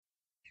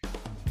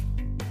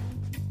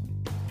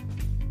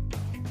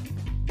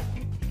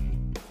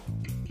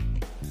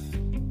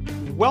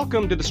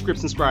Welcome to the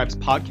Scripts and Scribes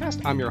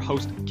podcast. I'm your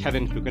host,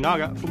 Kevin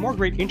Fukunaga. For more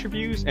great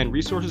interviews and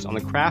resources on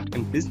the craft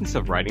and business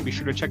of writing, be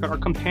sure to check out our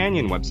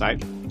companion website,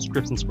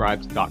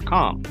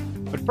 scriptsandscribes.com.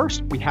 But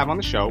first, we have on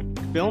the show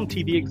film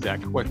TV exec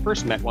who I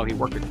first met while he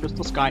worked at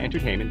Crystal Sky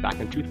Entertainment back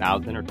in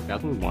 2000 or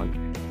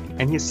 2001,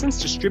 and he has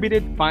since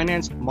distributed,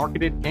 financed,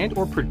 marketed, and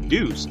or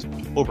produced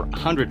over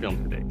 100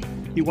 films today.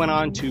 He went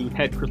on to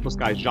head Crystal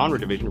Sky's genre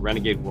division,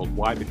 Renegade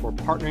Worldwide, before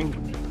partnering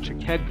with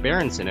Shahed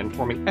Berenson and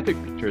forming Epic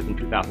Pictures in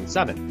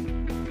 2007.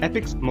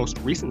 Epic's most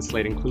recent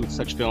slate includes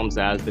such films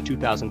as the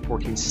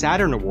 2014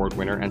 Saturn Award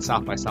winner and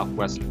South by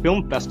Southwest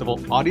Film Festival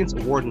Audience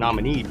Award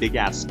nominee Big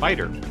Ass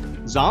Spider,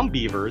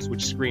 Zombievers,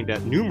 which screened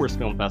at numerous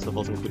film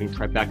festivals including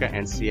Tribeca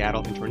and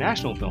Seattle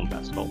International Film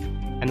Festival,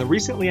 and the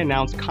recently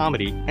announced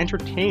comedy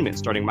Entertainment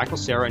starring Michael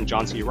Cera and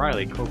John C.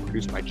 Reilly,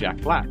 co-produced by Jack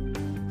Black.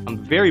 I'm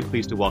very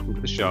pleased to welcome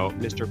to the show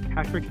Mr.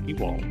 Patrick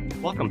Ewald.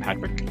 Welcome,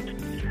 Patrick.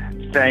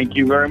 Thank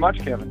you very much,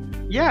 Kevin.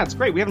 Yeah, it's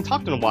great. We haven't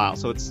talked in a while,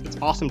 so it's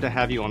awesome to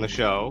have you on the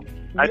show.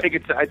 I think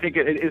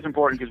it is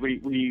important because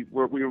we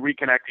were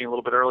reconnecting a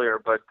little bit earlier,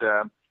 but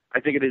I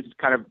think it's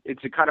kind of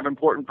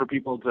important for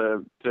people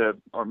to,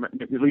 or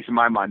at least in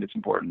my mind, it's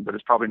important, but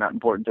it's probably not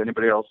important to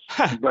anybody else.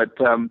 But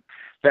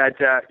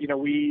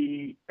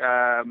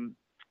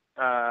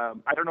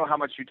I don't know how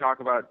much you talk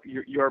about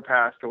your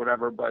past or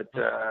whatever, but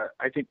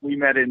I think we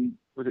met in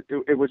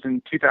it was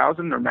in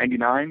 2000 or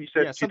 99. You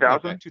said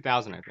 2000. Like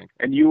 2000, I think.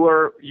 And you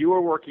were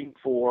working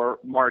for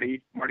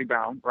Marty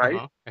Baum,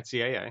 right? At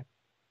CAA.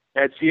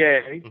 At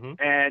CAA,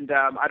 Mm-hmm. And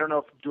I don't know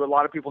if do a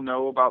lot of people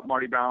know about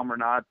Marty Baum or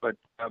not, but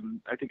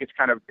I think it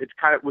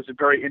was a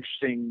very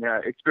interesting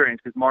experience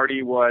because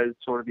Marty was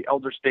sort of the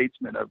elder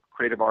statesman of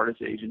Creative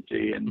Artists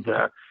Agency, and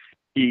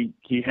he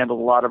handled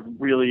a lot of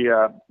really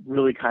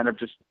kind of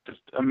just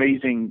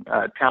amazing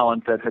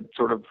talent that had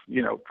sort of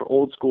for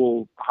old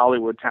school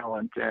Hollywood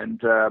talent,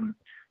 and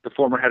the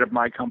former head of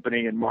my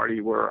company and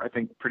Marty were I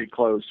think pretty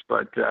close,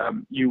 but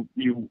you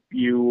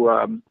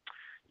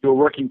were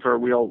working for a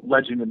real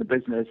legend in the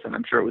business, and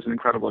I'm sure it was an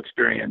incredible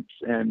experience.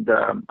 And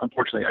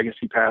unfortunately, I guess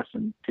he passed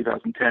in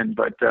 2010.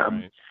 But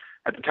Right.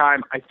 At the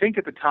time, I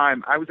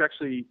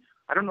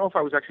don't know if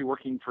I was actually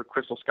working for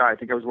Crystal Sky. I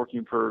think I was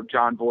working for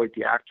Jon Voight,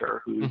 the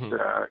actor, who's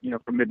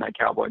from Midnight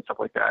Cowboy and stuff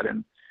like that.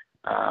 And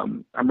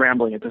I'm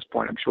rambling at this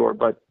point, I'm sure,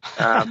 but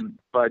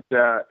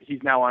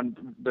he's now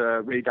on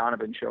the Ray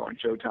Donovan show on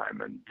Showtime,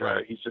 and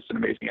he's just an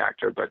amazing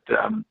actor. But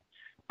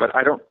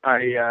I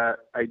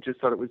just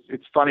thought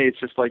it's funny. It's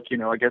just like,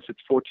 I guess it's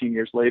 14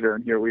 years later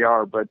and here we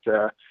are, but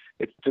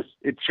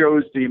it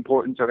shows the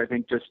importance of, I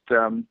think, just,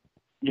 when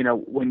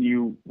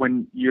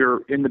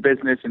you're in the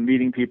business and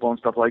meeting people and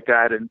stuff like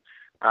that. And,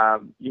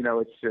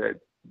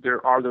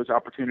 there are those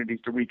opportunities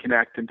to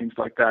reconnect and things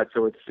like that.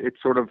 So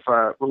it's sort of,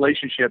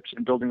 relationships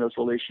and building those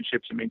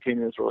relationships and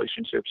maintaining those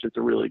relationships. It's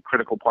a really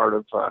critical part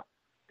of, the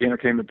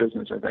entertainment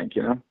business, I think,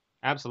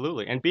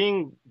 Absolutely. And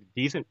being a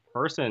decent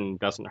person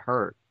doesn't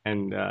hurt.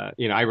 And,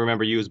 I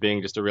remember you as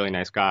being just a really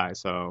nice guy.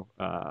 So,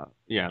 that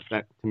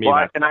to me.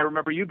 Well, and I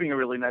remember you being a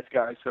really nice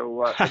guy.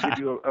 So I give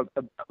you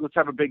let's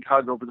have a big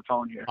hug over the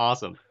phone here.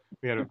 Awesome.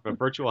 We had a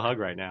virtual hug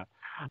right now.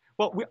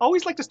 Well, we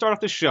always like to start off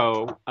the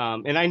show.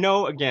 And I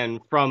know, again,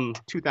 from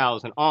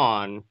 2000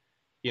 on,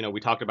 we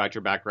talked about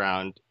your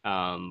background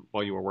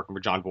while you were working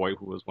for Jon Voight,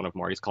 who was one of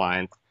Marty's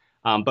clients.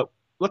 But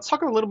let's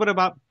talk a little bit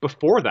about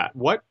before that.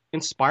 What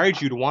inspired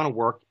you to want to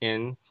work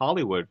in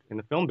Hollywood in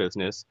the film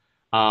business?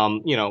 I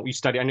know you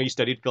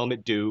studied film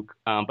at Duke,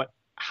 but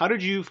how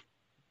did you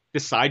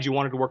decide you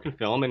wanted to work in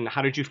film, and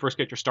how did you first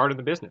get your start in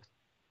the business?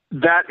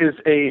 That is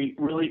a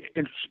really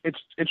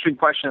interesting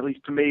question, at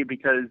least to me,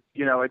 because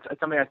it's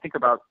something I think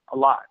about a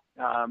lot.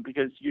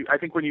 Because I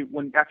think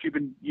after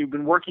you've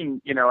been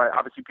working,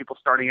 obviously people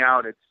starting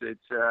out, it's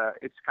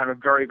kind of a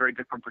very, very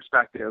different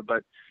perspective.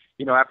 But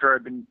after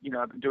I've been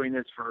doing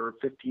this for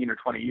 15 or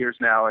 20 years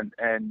now,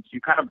 and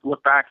you kind of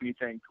look back and you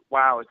think,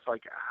 wow, it's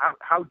like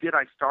how did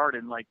I start,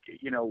 and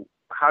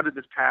how did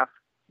this path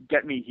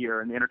get me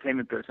here in the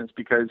entertainment business?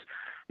 Because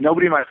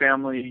nobody in my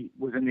family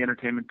was in the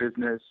entertainment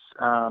business.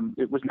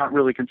 It was not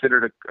really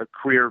considered a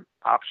career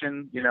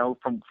option,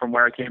 from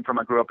where I came from.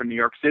 I grew up in New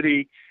York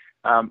City.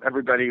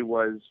 Everybody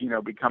was,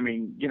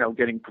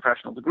 getting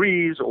professional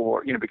degrees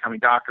or, becoming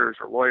doctors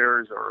or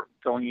lawyers or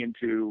going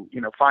into,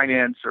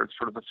 finance or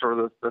sort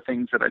of the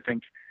things that I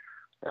think,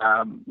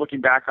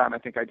 looking back on, I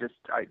think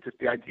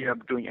the idea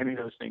of doing any of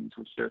those things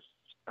was just,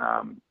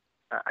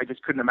 I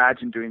just couldn't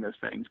imagine doing those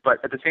things.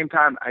 But at the same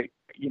time,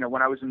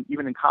 when I was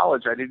even in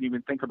college, I didn't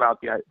even think about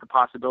the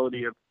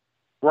possibility of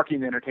working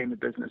in the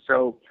entertainment business.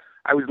 So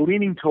I was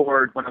leaning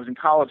toward, when I was in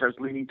college, I was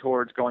leaning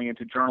towards going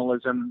into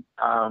journalism.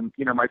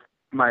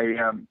 My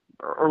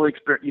early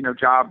experience,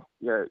 job,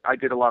 I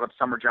did a lot of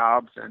summer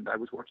jobs, and I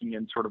was working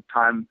in sort of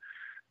Time.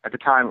 At the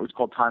time, it was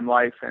called Time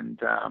Life, and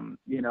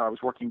I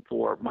was working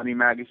for Money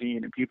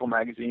Magazine and People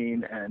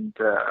Magazine, and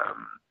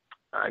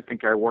I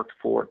think I worked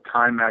for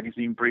Time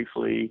Magazine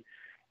briefly,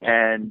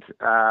 and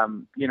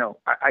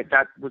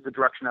that was the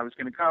direction I was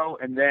going to go.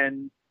 And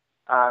then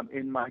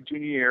in my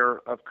junior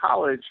year of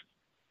college,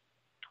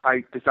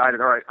 I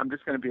decided, all right, I'm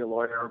just going to be a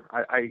lawyer.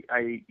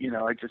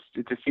 It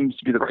just seems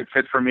to be the right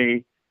fit for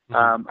me.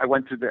 I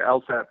went through the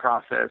LSAT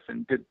process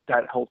and did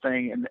that whole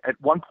thing. And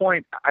at one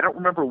point, I don't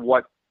remember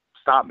what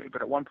stopped me,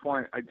 but at one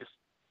point I just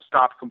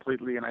stopped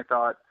completely. And I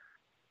thought,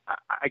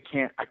 I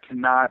can't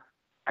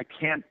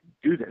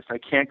do this. I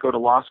can't go to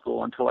law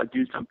school until I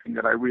do something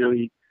that I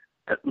really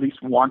at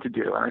least want to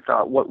do. And I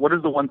thought, what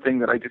is the one thing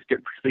that I just get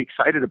really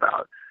excited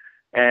about?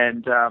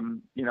 And,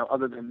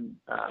 other than,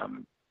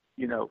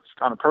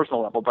 on a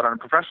personal level, but on a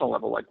professional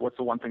level, like what's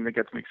the one thing that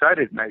gets me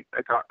excited? And I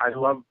thought, I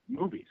love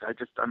movies.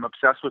 I'm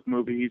obsessed with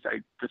movies.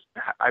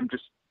 I'm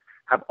just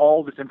have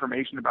all this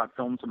information about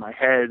films in my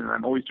head, and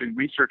I'm always doing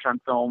research on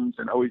films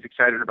and always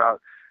excited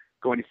about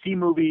going to see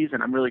movies.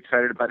 And I'm really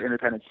excited about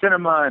independent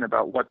cinema and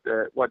about what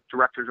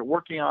directors are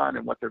working on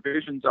and what their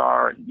visions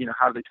are and,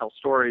 how do they tell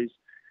stories.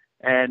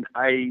 And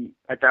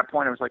at that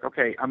point, I was like,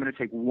 okay, I'm going to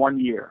take 1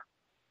 year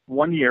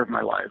of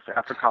my life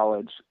after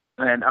college,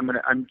 and I'm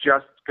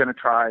just going to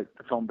try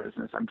the film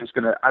business.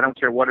 I don't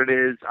care what it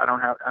is.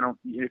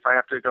 If I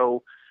have to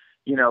go,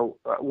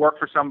 work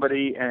for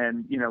somebody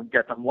and,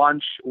 get them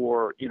lunch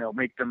or,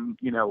 make them,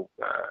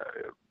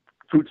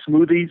 fruit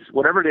smoothies,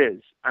 whatever it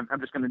is, I'm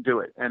just going to do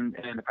it. And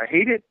if I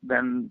hate it,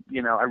 then,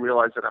 I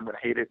realize that I'm going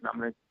to hate it and I'm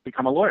going to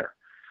become a lawyer.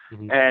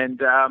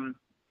 Mm-hmm.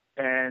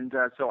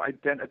 So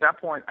at that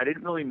point, I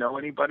didn't really know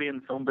anybody in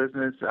the film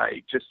business.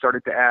 I just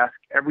started to ask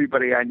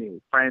everybody I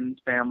knew, friends,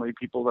 family,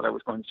 people that I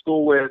was going to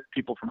school with,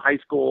 people from high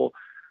school,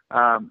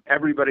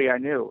 everybody I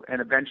knew.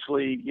 And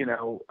eventually,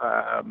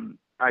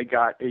 I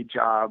got a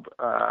job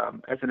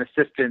as an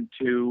assistant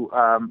to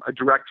a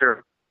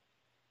director,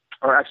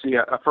 or actually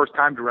a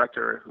first-time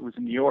director who was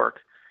in New York.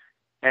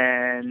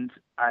 And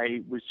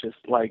I was just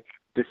like,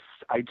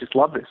 I just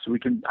love this.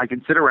 I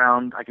can sit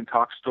around, I can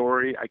talk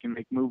story, I can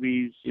make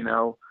movies,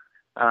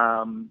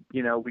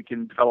 we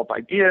can develop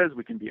ideas,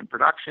 we can be in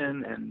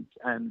production.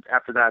 And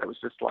after that, it was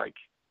just like,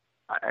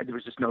 there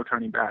was just no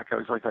turning back. I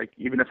was like,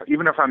 even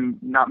if I'm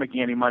not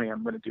making any money,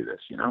 I'm going to do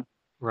this,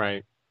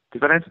 Right.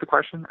 Did that answer the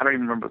question? I don't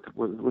even remember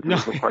what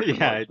the question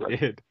yeah, was. Yeah, it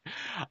did.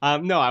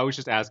 No, I was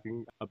just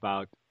asking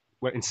about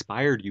what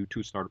inspired you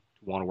to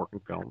want to work in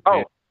film.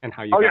 And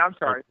how you got I'm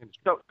sorry.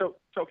 So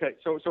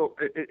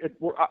it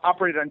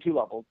operated on two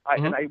levels.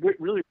 Mm-hmm. And I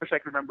really wish I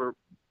could remember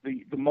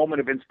the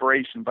moment of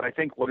inspiration, but I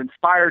think what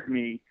inspired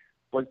me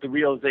was the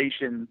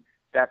realization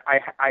that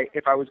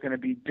if I was going to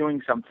be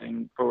doing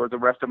something for the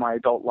rest of my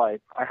adult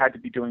life, I had to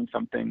be doing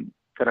something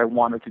that I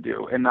wanted to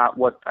do and not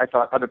what I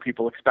thought other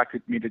people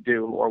expected me to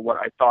do or what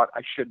I thought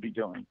I should be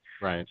doing.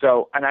 Right.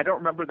 So, and I don't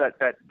remember that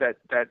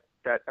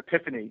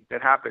epiphany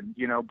that happened,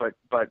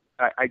 but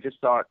I just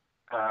thought,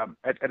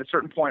 at a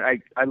certain point,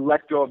 I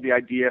let go of the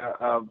idea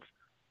of,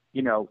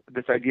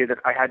 this idea that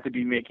I had to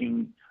be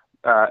making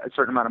a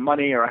certain amount of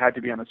money or I had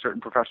to be on a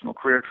certain professional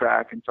career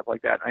track and stuff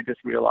like that. And I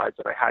just realized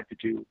that I had to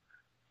do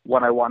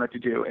what I wanted to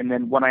do. And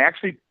then when I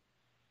actually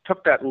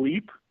took that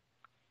leap,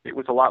 it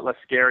was a lot less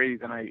scary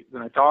than I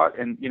thought.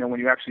 And, when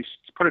you actually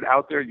put it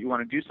out there, you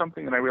want to do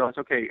something, then I realized,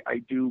 okay, I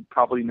do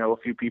probably know a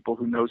few people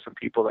who know some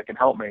people that can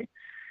help me.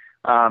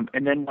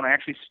 And then when I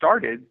actually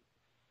started,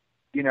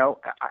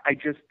 I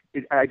just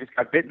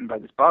got bitten by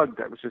this bug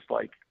that was just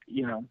like,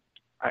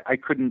 I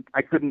couldn't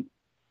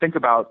think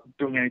about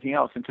doing anything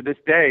else. And to this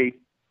day,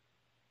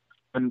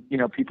 when,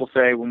 people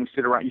say, when you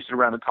sit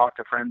around and talk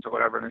to friends or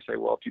whatever, and they say,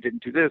 well, if you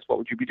didn't do this, what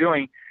would you be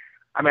doing?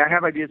 I mean, I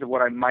have ideas of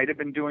what I might have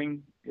been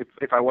doing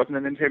if I wasn't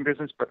in the entertainment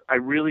business, but I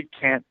really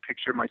can't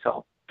picture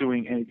myself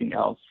doing anything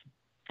else,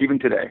 even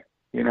today,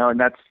 and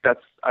that's,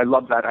 I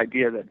love that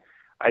idea that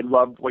I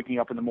love waking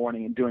up in the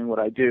morning and doing what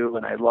I do.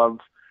 And I love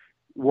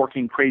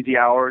working crazy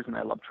hours, and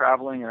I love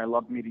traveling, and I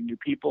love meeting new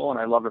people, and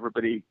I love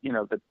everybody,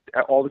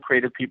 all the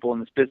creative people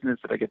in this business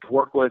that I get to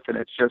work with. And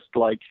it's just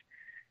like,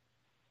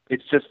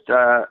 it's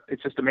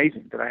just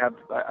amazing that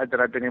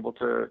I've been able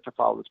to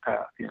follow this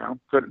path,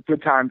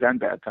 good times and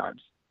bad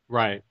times.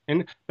 Right.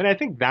 And I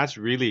think that's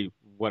really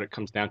what it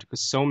comes down to,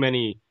 because so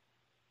many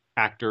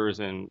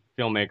actors and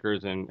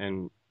filmmakers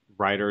and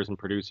writers and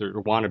producers, or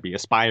want to be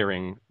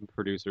aspiring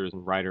producers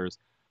and writers,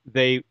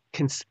 they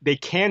can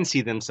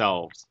see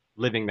themselves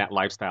living that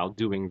lifestyle,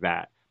 doing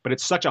that. But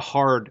it's such a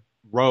hard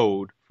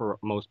road for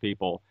most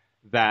people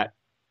that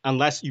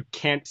unless you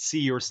can't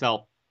see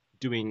yourself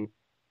doing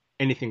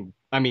anything,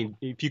 I mean,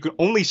 if you could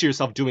only see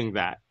yourself doing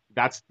that,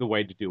 that's the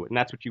way to do it. And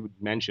that's what you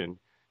mentioned.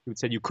 You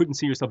said you couldn't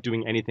see yourself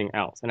doing anything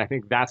else. And I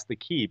think that's the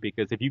key,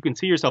 because if you can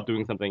see yourself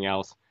doing something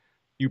else,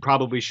 you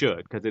probably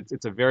should, because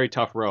it's a very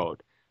tough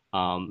road.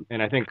 And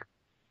I think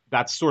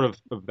that's sort of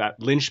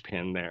that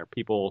linchpin there.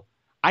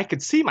 I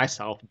could see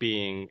myself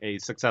being a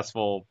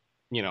successful,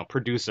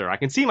 producer. I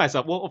can see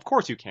myself. Well, of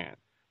course you can.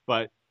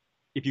 But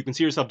if you can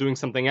see yourself doing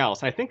something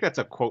else, I think that's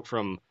a quote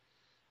from,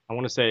 I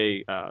want to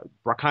say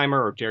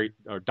Bruckheimer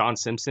or Don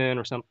Simpson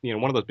or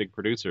something, one of those big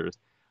producers.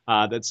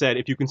 That said,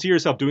 if you can see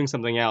yourself doing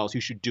something else,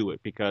 you should do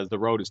it, because the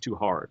road is too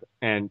hard.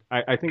 And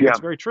I think that's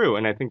very true.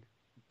 And I think,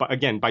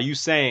 again, by you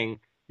saying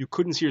you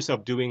couldn't see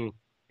yourself doing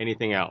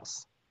anything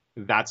else,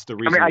 that's the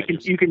reason. I mean,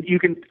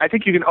 I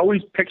think you can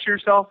always picture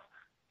yourself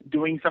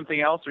doing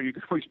something else, or you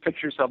can always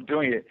picture yourself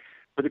doing it.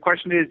 But the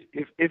question is,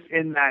 if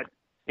in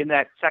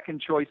that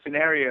second choice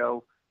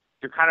scenario,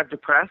 you're kind of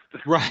depressed,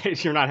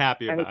 Right. You're not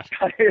happy and about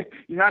you're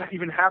not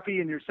even happy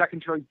in your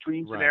second choice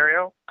dream Right.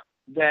 scenario,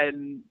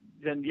 then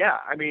yeah,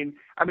 I mean,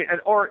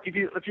 or if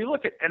you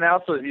look at, and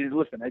also you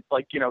listen, it's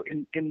like,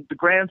 in the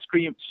grand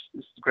scheme,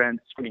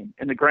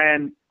 in the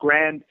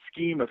grand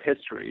scheme of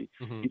history,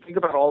 Mm-hmm. you think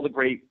about all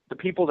the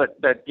people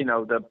that the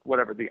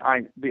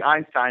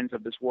Einsteins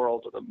of this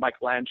world, or the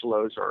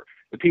Michelangelos, or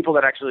the people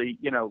that actually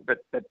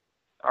that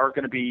are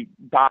going to be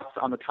dots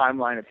on the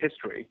timeline of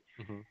history.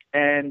 Mm-hmm.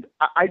 And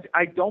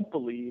I don't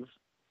believe.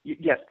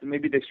 Yes,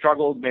 maybe they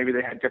struggled, maybe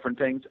they had different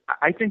things.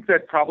 I think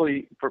that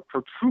probably for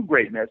true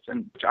greatness,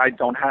 and which I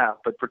don't have,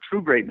 but for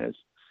true greatness,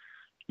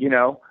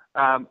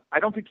 I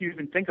don't think you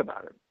even think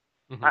about it.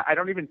 Mm-hmm. I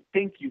don't even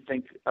think you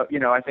think,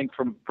 I think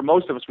for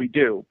most of us we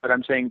do, but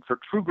I'm saying for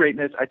true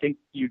greatness, I think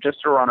you just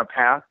are on a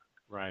path,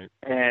 Right.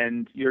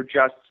 and you're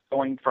just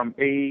going from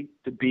A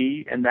to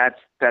B, and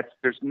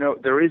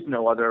there is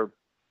no other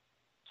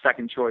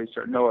second choice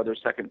or no other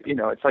second.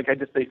 It's like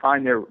they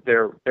find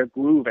their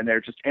groove, and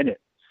they're just in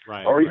it.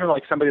 Right. Or even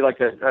like somebody like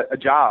a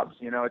Jobs,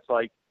 it's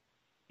like,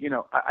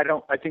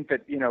 I think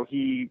that,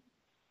 he,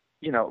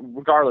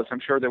 regardless, I'm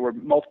sure there were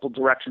multiple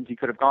directions he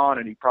could have gone,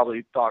 and he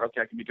probably thought,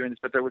 okay, I can be doing this,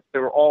 but they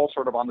were all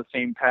sort of on the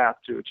same path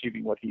to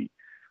achieving what he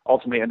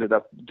ultimately ended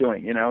up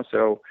doing,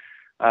 so,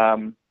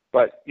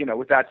 but,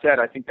 with that said,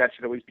 I think that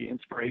should always be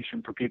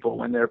inspiration for people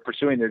when they're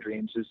pursuing their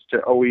dreams, is to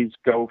always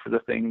go for the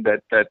thing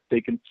that they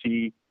can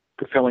see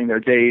fulfilling their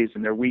days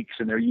and their weeks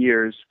and their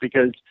years,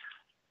 because,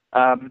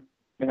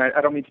 and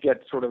I don't mean to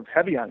get sort of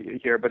heavy on you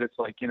here, but it's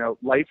like,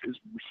 life is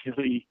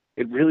really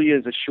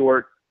is a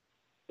short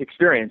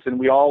experience, and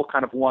we all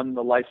kind of won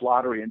the life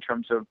lottery in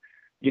terms of,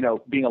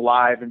 being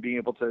alive and being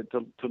able to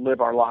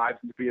live our lives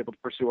and to be able to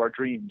pursue our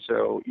dreams.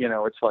 So,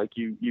 it's like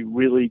you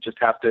really just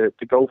have to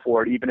go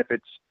for it, even if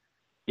it's,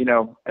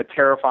 a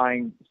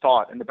terrifying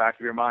thought in the back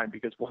of your mind,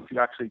 because once you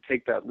actually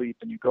take that leap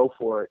and you go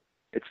for it,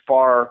 it's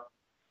far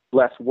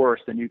less worse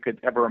than you could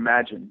ever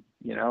imagine,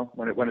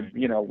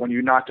 when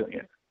you're not doing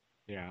it.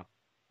 Yeah.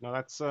 No,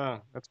 that's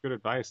good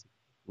advice.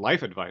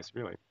 Life advice,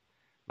 really.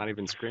 Not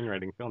even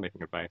screenwriting,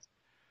 filmmaking advice.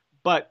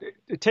 But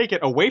take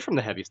it away from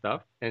the heavy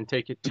stuff and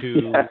take it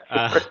to.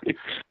 Sorry,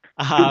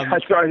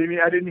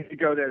 I didn't need to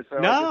go there. So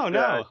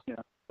no.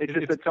 It's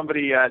just that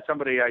somebody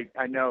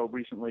I know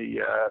recently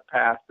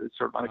passed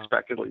sort of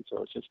unexpectedly.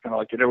 So it's just kind of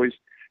like it always,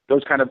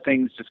 those kind of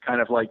things just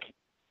kind of like,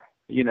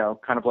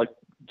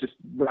 just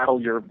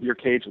rattle your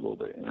cage a little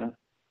bit.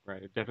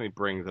 Right. It definitely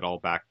brings it all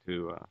back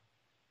to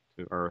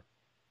earth.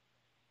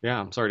 Yeah,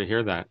 I'm sorry to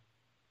hear that.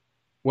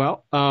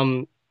 Well,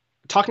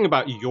 talking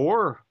about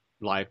your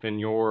life and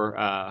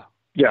your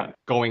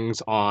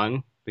goings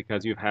on,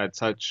 because you've had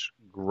such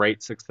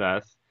great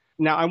success.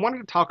 Now, I wanted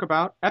to talk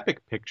about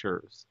Epic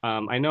Pictures.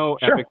 I know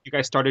Sure. Epic, you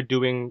guys started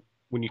doing,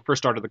 when you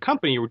first started the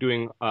company, you were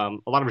doing a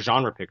lot of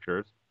genre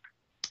pictures,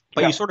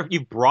 but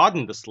you've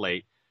broadened the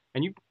slate,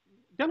 and you've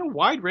done a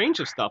wide range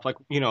of stuff, like,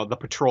 The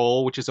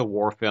Patrol, which is a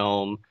war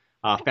film,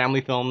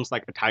 family films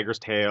like A Tiger's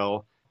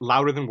Tale,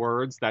 Louder Than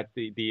Words, that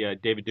the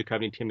David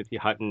Duchovny, Timothy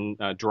Hutton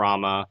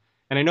drama.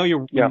 And I know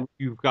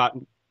you've got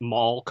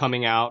Maul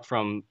coming out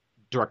from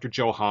director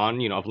Joe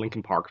Hahn, of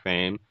Linkin Park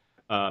fame,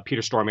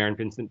 Peter Stormare and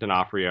Vincent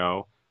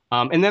D'Onofrio.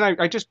 And then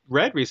I just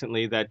read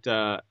recently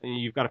that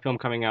you've got a film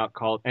coming out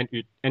called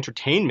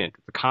Entertainment.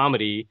 It's a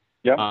comedy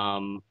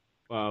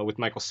with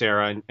Michael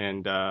Cera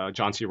and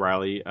John C.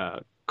 Reilly,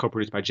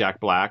 co-produced by Jack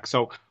Black.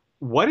 So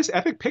what is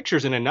Epic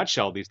Pictures in a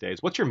nutshell these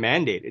days? What's your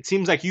mandate? It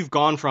seems like you've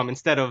gone from,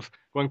 instead of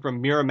going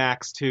from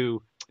Miramax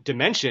to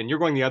Dimension, you're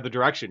going the other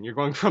direction. You're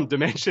going from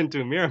Dimension to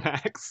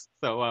Miramax.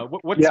 So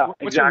what's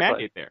your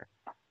mandate there?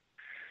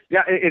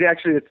 Yeah, it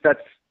actually,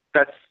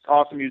 that's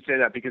awesome you say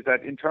that, because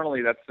that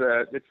internally, it's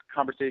a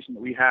conversation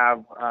that we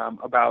have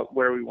about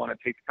where we want to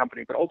take the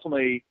company. But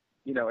ultimately,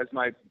 as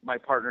my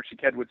partner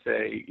Shaked would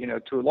say,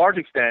 to a large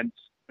extent,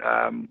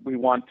 we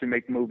want to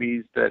make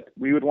movies that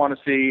we would want to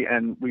see,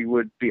 and we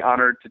would be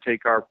honored to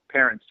take our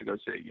parents to go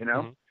see.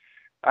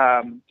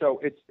 Mm-hmm. So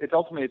it's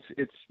ultimately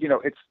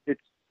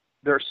it's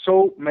there are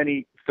so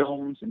many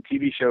films and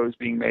TV shows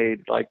being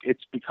made, like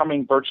it's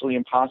becoming virtually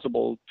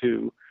impossible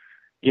to,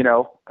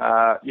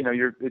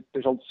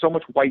 there's so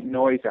much white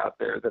noise out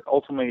there that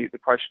ultimately the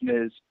question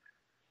is,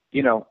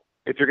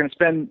 if you're going to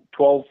spend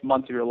 12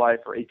 months of your life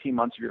or 18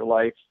 months of your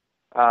life,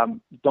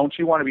 don't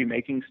you want to be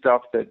making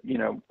stuff that,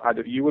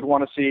 either you would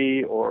want to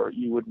see, or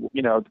you would,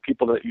 the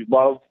people that you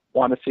love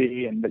want to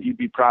see and that you'd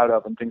be proud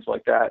of, and things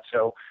like that.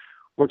 So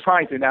we're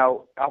trying to.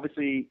 Now,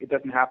 obviously it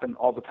doesn't happen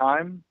all the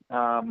time.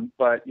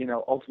 But,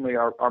 ultimately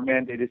our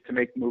mandate is to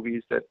make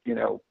movies that,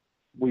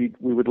 we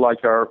would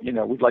like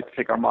we'd like to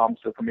take our moms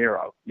to the premiere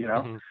of,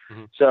 Mm-hmm.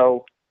 Mm-hmm.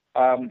 So,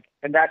 and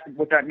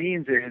what that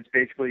means is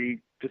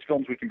basically just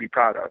films we can be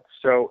proud of.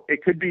 So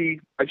it could be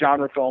a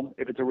genre film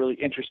if it's a really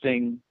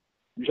interesting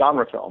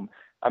genre film.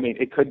 I mean,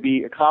 it could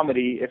be a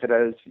comedy if it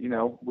has,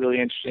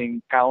 really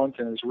interesting talent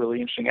and is a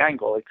really interesting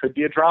angle. It could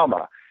be a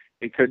drama.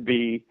 It could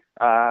be,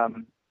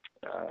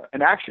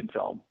 an action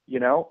film.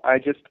 Or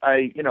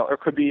it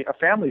could be a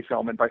family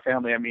film, and by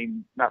family I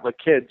mean not like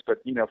kids, but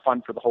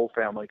fun for the whole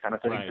family kind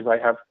of thing. Right. Because I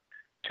have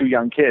two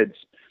young kids.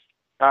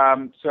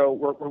 So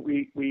we're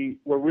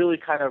really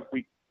kind of,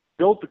 we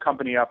built the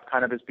company up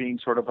kind of as being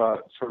sort of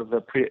the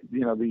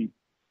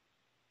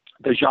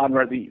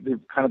genre, the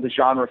kind of the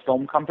genre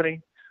film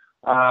company.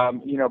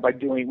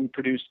 We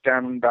produced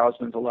Darren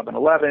Bousman's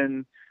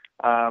 11/11,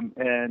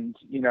 and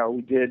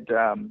we did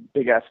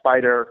Big Ass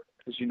Spider,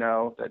 as you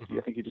know, that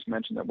I think you just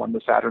mentioned, that won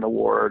the Saturn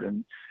Award,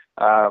 and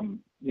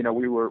we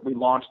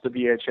launched the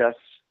VHS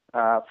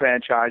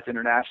franchise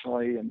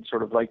internationally, and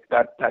sort of like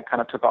that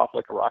kind of took off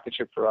like a rocket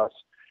ship for us.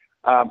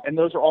 And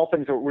those are all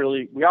things that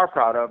we are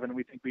proud of, and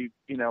we think we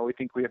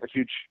have a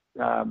huge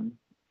fans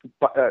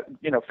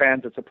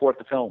that support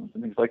the films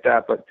and things like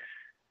that. But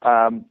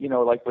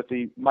like with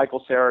the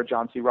Michael Cera,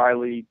 John C.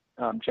 Reilly,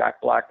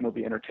 Jack Black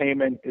movie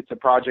Entertainment, it's a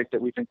project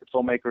that we think the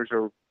filmmakers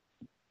are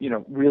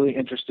really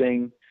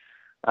interesting.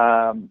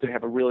 They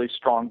have a really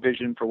strong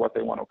vision for what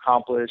they want to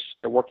accomplish.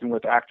 They're working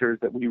with actors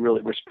that we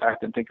really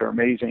respect and think are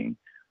amazing.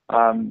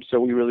 So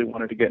we really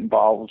wanted to get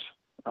involved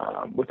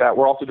with that.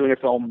 We're also doing a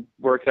film.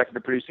 We're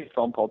executive producing a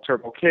film called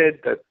Turbo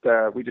Kid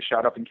that we just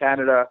shot up in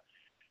Canada,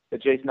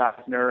 that Jason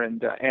Eisner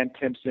and Ann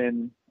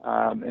Timpson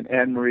and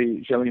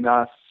Anne-Marie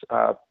Gélinas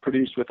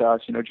produced with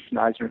us. Jason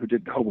Eisner, who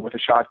did Hobo with a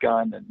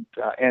Shotgun, and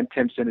Ann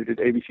Timpson, who did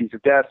ABCs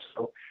of Death.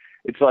 So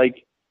it's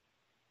like,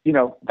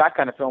 that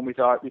kind of film. We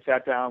thought, we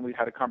sat down, we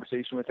had a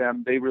conversation with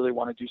them. They really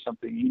want to do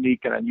something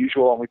unique and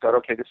unusual, and we thought,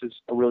 okay, this is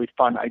a really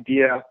fun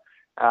idea.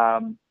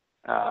 And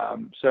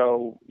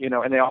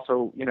they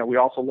also, we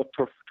also look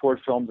toward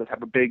films that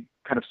have a big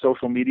kind of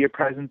social media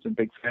presence and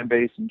big fan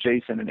base, and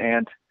Jason and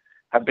Ant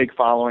have big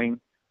following,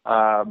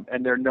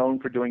 and they're known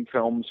for doing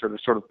films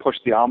sort of push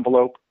the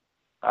envelope.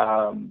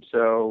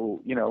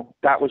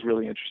 That was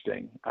really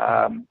interesting.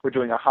 We're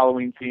doing a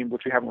Halloween themed,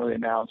 which we haven't really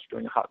announced.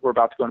 We're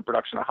about to go into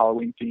production, a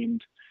Halloween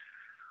themed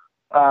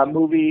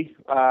movie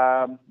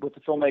with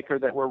a filmmaker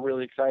that we're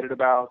really excited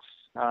about.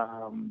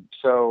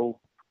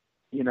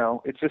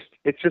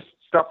 It's just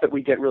stuff that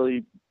we get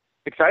really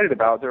excited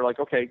about. They're like,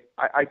 okay,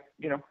 I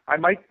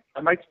might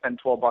spend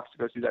 $12 to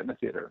go see that in the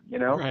theater,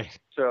 Right.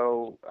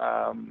 So,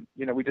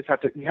 you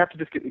have to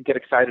just get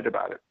excited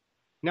about it.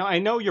 Now, I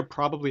know you're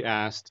probably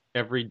asked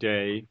every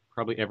day,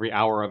 probably every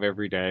hour of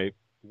every day,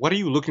 what are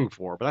you looking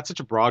for? But that's such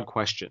a broad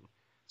question.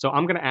 So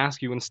I'm going to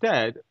ask you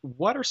instead,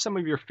 what are some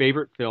of your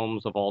favorite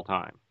films of all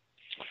time?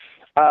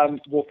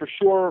 Well, for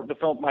sure,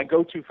 my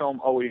go-to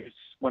film always,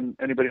 when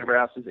anybody ever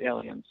asks, is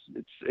Aliens.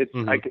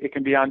 It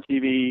can be on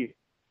TV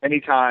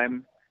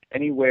anytime,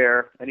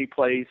 anywhere, any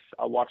place.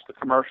 I'll watch the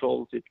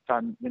commercials. If it's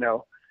on,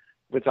 if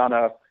it's on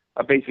a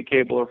basic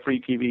cable or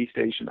free TV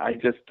station.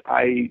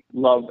 I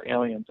love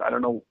Aliens. I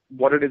don't know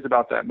what it is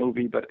about that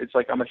movie, but it's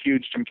like, I'm a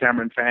huge Jim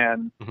Cameron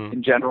fan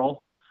in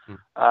general.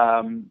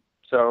 I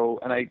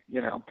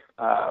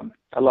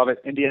love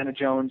it. Indiana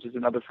Jones is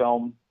another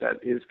film that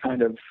is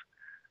kind of,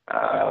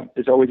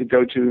 is always a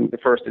go-to. The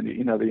first, the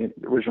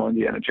original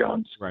Indiana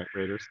Jones, right,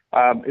 Raiders,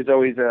 is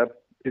always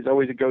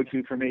a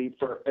go-to for me.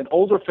 For an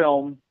older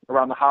film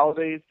around the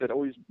holidays that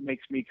always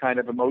makes me kind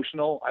of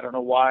emotional, I don't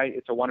know why,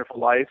 It's a Wonderful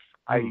Life.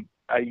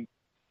 I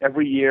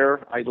every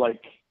year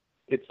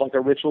it's like a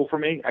ritual for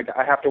me.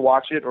 I have to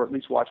watch it, or at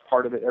least watch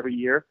part of it every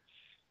year,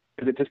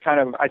 because it just kind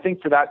of, I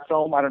think for that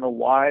film, I don't know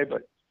why,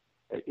 but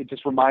it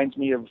just reminds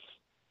me of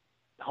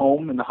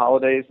home and the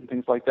holidays and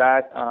things like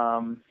that.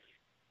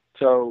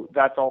 So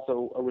that's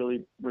also a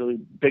really, really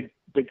big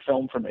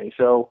film for me.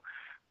 So,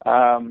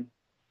 on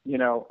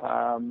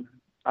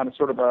a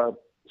sort of a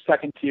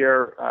second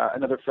tier,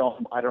 another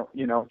film,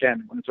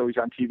 again, when it's always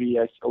on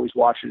TV, I always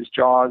watch it, is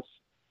Jaws.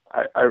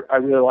 I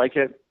really like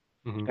it.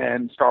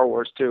 And Star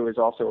Wars too is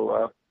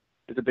also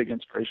is a big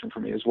inspiration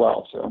for me as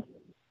well. So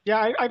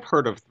yeah, I've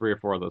heard of 3 or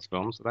 4 of those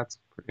films, so that's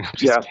pretty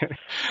much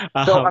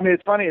So I mean,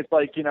 it's funny. It's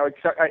like,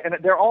 and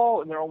they're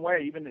all in their own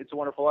way. Even It's a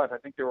Wonderful Life, I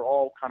think they were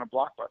all kind of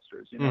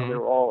blockbusters. They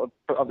were all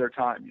of their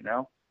time.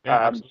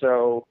 Yeah,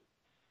 so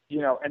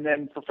and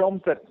then for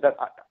films that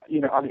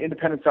on the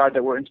independent side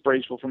that were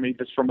inspirational for me,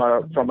 just from a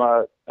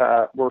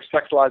were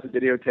Sex, Lies, and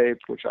Videotape,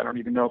 which I don't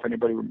even know if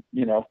anybody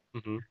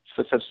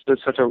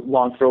such a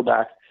long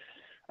throwback.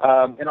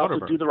 And also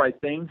Do the Right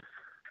Thing.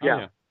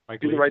 Do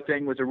the Right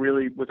Thing was a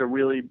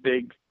really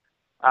big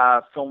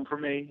film for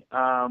me.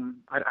 I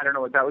don't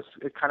know, that was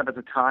kind of at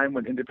the time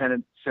when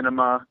independent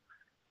cinema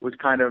was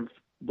kind of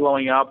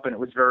blowing up, and it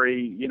was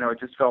very, it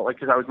just felt like,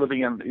 because I was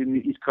living in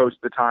the East Coast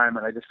at the time,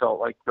 and I just felt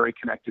like very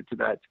connected to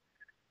that.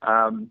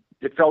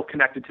 It felt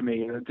connected to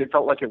me. It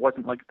felt like it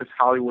wasn't like this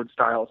Hollywood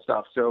style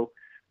stuff. So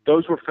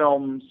those were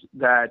films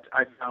that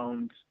I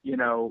found,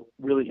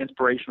 really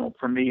inspirational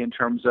for me in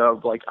terms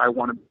of like, I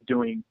want to be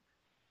doing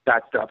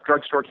that stuff.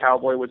 Drugstore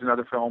Cowboy was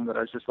another film that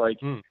I was just like,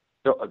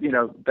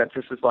 that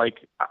just is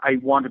like, I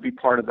want to be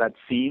part of that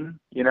scene,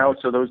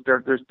 so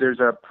there's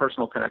a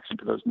personal connection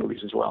to those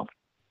movies as well.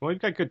 Well,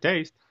 you've got good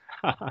taste.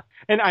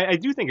 And I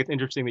do think it's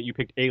interesting that you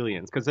picked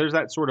Aliens, because there's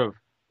that sort of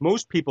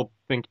most people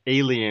think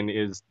Alien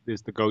is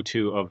the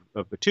go-to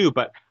of the two,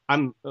 but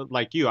I'm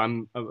like you,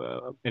 I'm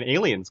an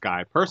Aliens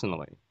guy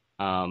personally.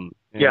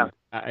 Yeah,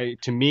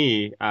 To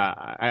me,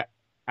 I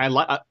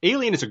like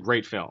Alien is a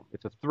great film.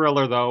 It's a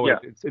thriller though. yeah.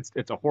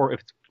 It's a horror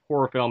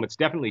film. It's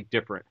definitely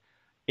different.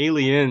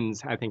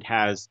 Aliens, I think,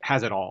 has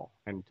it all,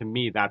 and to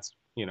me, that's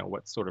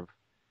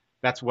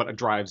that's what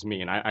drives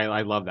me, and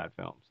I love that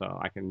film. So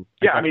I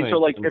Yeah, I mean, so definitely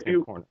like in the if same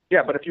you, corner.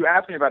 yeah, but if you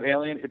ask me about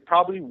Alien, it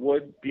probably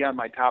would be on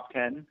my top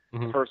 10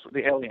 Hmm.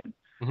 the Alien.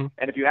 Hmm.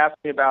 And if you ask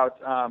me about,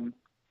 and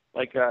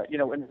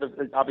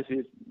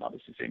obviously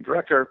same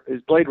director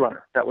is Blade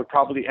Runner, that would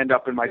probably end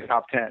up in my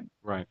top 10.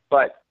 Right.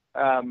 But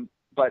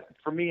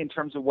for me, in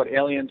terms of what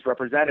Aliens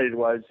represented,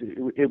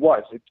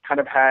 it kind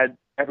of had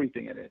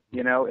everything in it.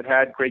 You know, it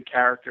had great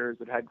characters,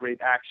 it had great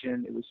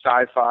action, it was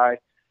sci-fi,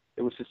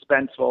 it was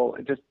suspenseful.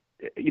 It just,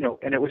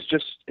 and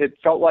it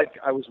felt like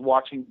I was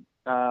watching.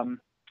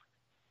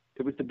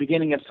 It was the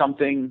beginning of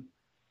something.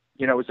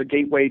 You know, it was a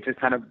gateway to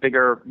kind of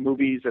bigger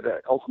movies that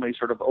ultimately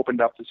sort of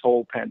opened up this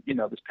whole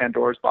this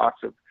Pandora's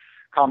box of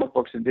comic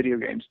books and video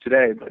games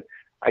today. But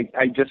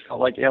I just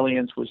felt like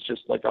Aliens was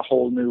just like a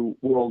whole new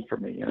world for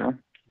me. You know.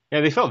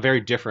 Yeah, they felt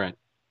very different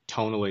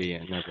tonally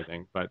and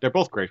everything, but they're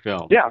both great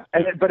films. Yeah,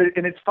 and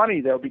it's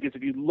funny though, because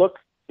if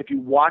you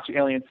watch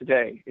Aliens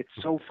today, it's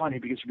so funny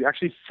because if you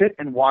actually sit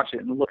and watch it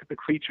and look at the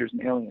creatures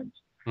in Aliens,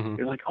 Hmm.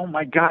 you're like, oh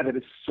my God, that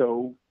is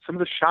so. Some of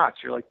the shots,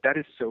 you're like, that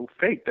is so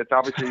fake. That's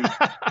obviously,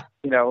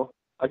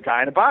 a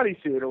guy in a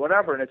bodysuit or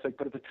whatever. And it's like,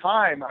 but at the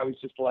time, I was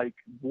just like,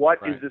 what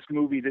is Right. this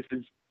movie? This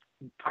is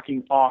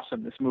fucking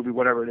awesome. This movie,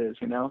 whatever it is,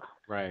 you know.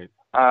 Right.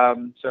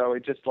 So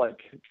it just like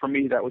for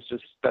me, that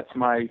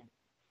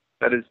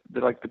is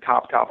like the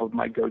top of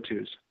my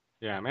go-tos.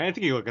 Yeah, I mean, I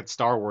think you look at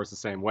Star Wars the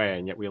same way,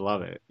 and yet we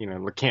love it. You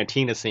know, the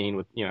cantina scene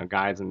with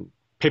guys and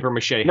paper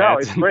mache No,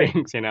 heads it's and great.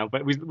 things.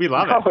 But we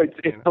love No, it.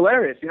 it's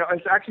hilarious. You know,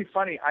 it's actually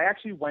funny. I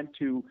actually went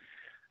to,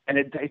 and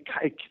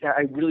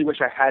I really wish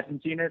I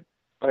hadn't seen it,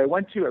 but I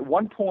went to, at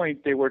one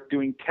point they were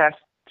doing tests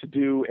to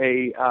do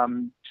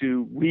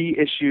to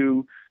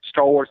reissue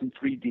Star Wars in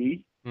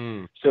 3D.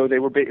 Mm. So it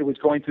was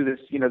going through this,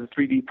 the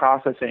 3D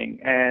processing,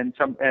 and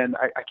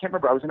I can't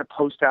remember. I was in a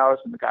post house,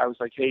 and the guy was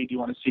like, "Hey, do you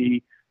want to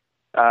see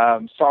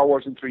Star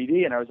Wars in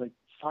 3D?" And I was like,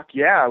 "Fuck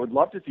yeah, I would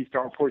love to see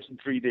Star Wars in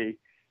 3D."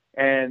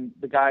 And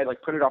the guy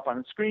like put it up on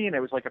the screen. It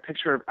was like a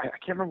picture of, I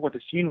can't remember what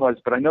the scene was,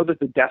 but I know that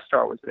the Death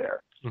Star was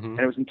there, Hmm. and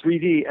it was in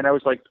 3D. And I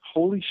was like,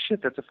 "Holy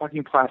shit, that's a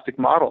fucking plastic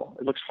model.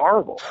 It looks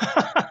horrible."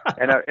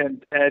 and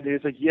he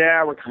was like,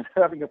 "Yeah, we're kind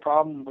of having a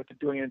problem with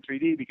doing it in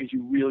 3D because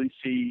you really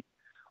see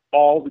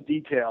all the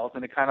details,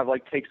 and it kind of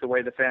like takes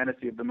away the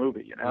fantasy of the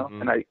movie, you know."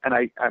 Hmm.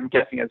 I'm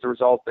guessing as a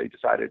result they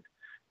decided.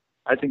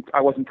 I think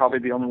I wasn't probably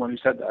the only one who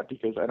said that,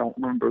 because I don't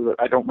remember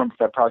if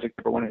that project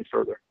ever went any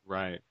further.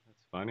 Right.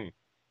 That's funny.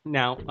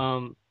 Now,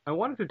 I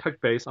wanted to touch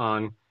base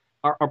on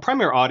our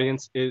primary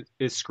audience is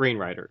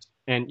screenwriters,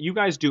 and you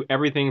guys do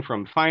everything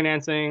from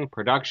financing,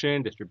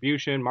 production,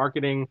 distribution,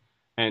 marketing,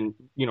 and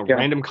Yeah.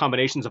 random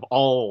combinations of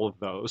all of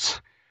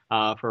those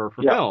for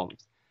Yeah.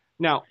 films.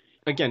 Now,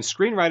 again,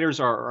 screenwriters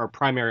are our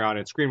primary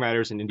audience,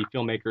 screenwriters and indie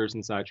filmmakers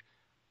and such.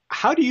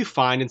 How do you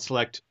find and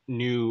select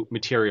new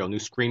material, new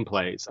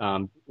screenplays?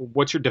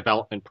 What's your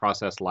development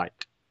process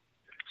like?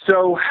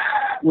 So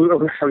I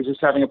was just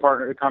having a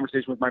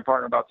conversation with my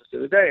partner about this the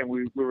other day, and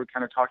we were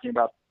kind of talking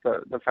about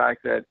the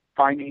fact that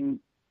finding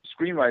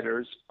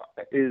screenwriters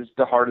is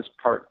the hardest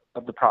part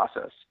of the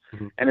process.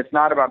 Hmm. And it's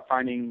not about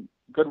finding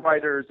good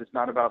writers. It's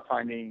not about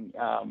finding,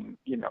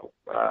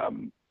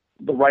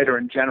 the writer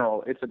in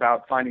general. It's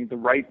about finding the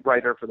right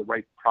writer for the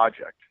right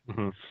project.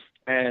 Hmm.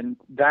 And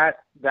that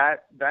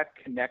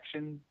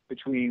connection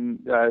between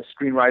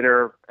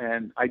screenwriter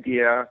and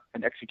idea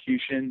and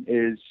execution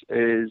is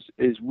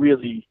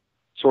really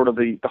sort of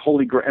the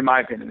holy grail, in my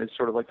opinion, is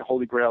sort of like the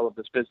holy grail of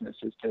this business,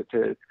 is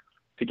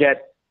to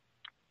get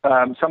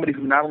somebody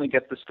who not only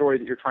gets the story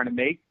that you're trying to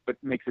make, but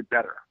makes it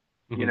better,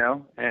 Hmm.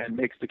 and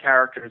makes the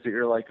characters that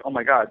you're like, oh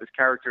my God, this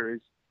character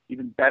is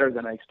even better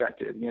than I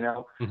expected,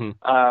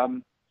 Hmm.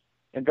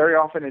 And very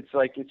often it's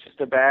like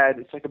a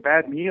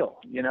bad meal,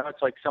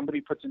 It's like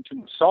somebody puts in too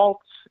much salt,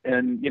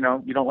 and you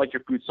don't like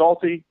your food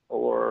salty,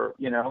 or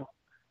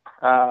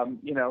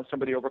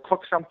somebody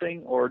overcooks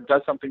something or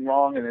does something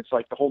wrong, and it's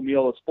like the whole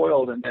meal is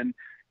spoiled, and then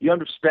you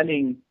end up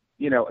spending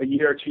a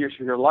year or 2 years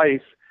of your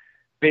life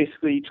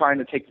basically trying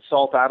to take the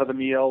salt out of the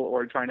meal,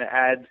 or trying to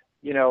add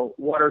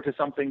water to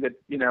something that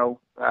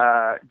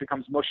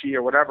becomes mushy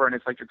or whatever, and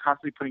it's like you're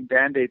constantly putting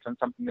band-aids on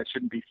something that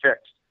shouldn't be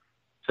fixed.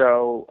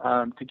 So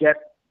and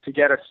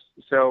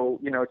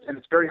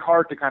it's very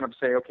hard to kind of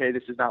say, okay,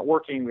 this is not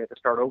working, we have to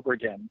start over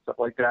again, stuff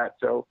like that.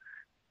 So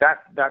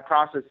that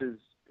process is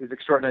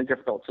extraordinarily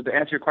difficult. So to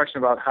answer your question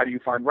about how do you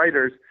find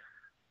writers,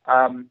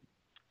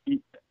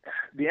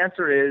 the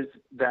answer is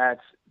that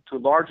to a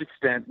large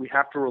extent we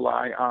have to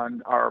rely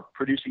on our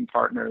producing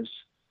partners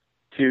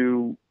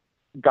to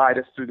guide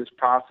us through this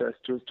process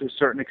to a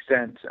certain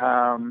extent,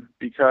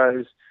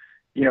 because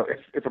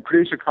if a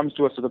producer comes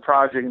to us with a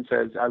project and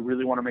says, I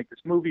really want to make this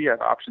movie, I've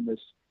optioned this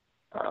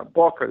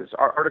book or this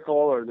article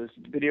or this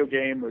video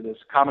game or this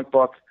comic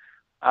book,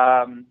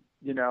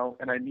 you know,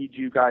 and I need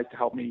you guys to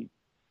help me.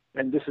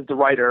 And this is the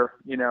writer,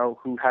 you know,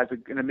 who has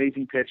an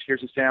amazing pitch.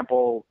 Here's a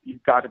sample.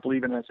 You've got to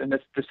believe in this. And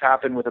this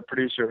happened with a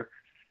producer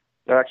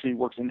that actually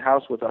works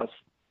in-house with us.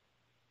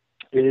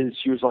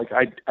 She was like,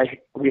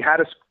 we had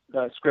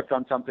a script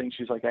on something.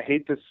 She's like, I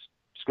hate this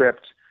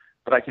script,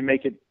 but I can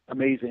make it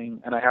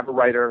amazing. And I have a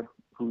writer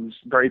who's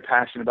very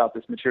passionate about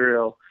this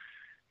material,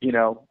 you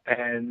know,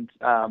 and,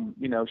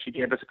 you know, she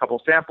gave us a couple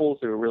of samples.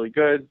 They were really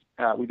good.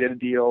 We did a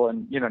deal,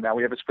 and, you know, now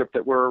we have a script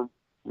that we're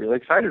really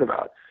excited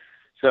about.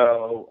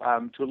 So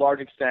to a large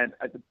extent,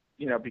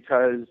 you know,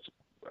 because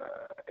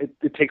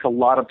it takes a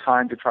lot of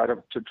time to try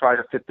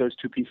to fit those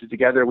two pieces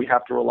together, we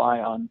have to rely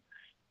on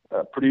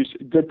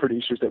good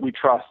producers that we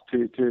trust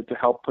to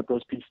help put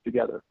those pieces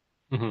together.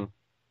 Mm-hmm.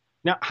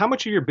 Now, how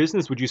much of your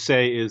business would you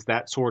say is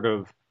that sort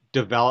of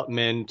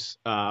development,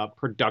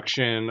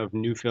 production of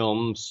new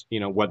films, you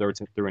know, whether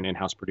it's through an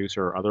in-house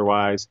producer or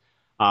otherwise,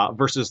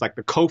 versus like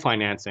the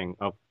co-financing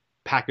of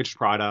packaged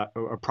product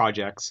or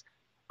projects,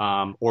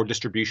 or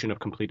distribution of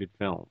completed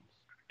films?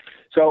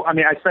 So, I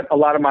mean, I spent a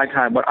lot of my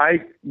time. What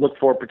I look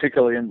for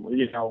particularly in,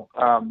 you know,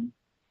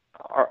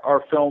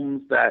 are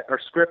films that are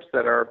scripts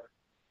that are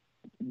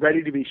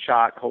ready to be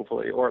shot,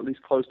 hopefully, or at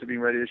least close to being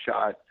ready to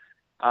shot,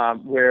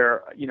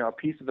 where, you know, a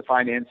piece of the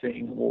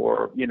financing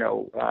or, you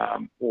know,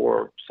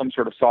 or some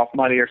sort of soft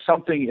money or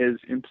something is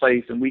in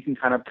place, and we can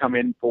kind of come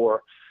in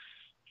for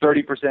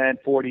 30%,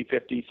 40,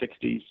 50,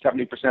 60,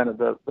 70% of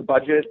the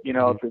budget, you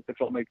know, if the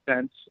film makes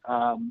sense.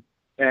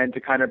 And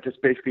to kind of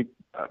just basically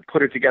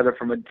put it together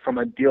from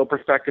a deal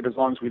perspective, as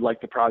long as we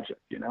like the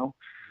project, you know.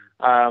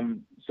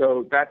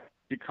 So that's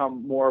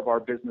become more of our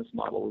business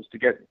model, is to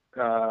get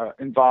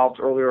involved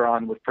earlier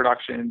on with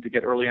production, to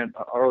get earlier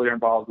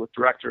involved with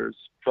directors,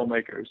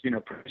 filmmakers, you know,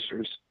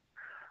 producers,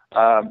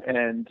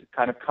 and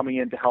kind of coming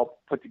in to help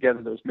put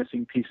together those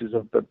missing pieces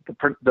of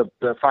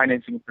the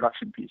financing and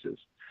production pieces.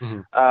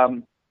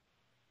 Mm-hmm.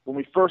 When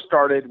we first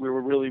started, we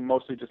were really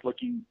mostly just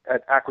looking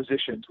at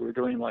acquisitions. We were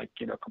doing, like,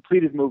 you know,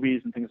 completed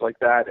movies and things like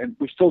that. And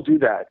we still do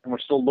that. And we're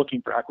still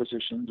looking for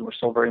acquisitions. And we're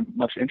still very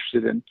much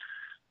interested in,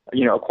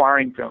 you know,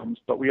 acquiring films.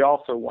 But we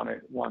also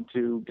want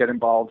to get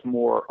involved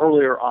more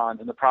earlier on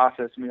in the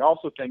process. And we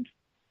also think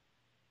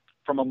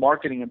from a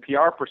marketing and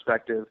PR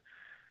perspective,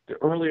 the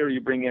earlier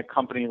you bring a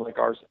company like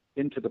ours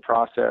into the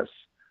process,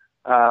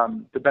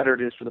 the better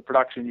it is for the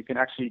production. You can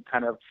actually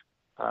kind of,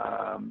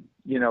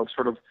 you know,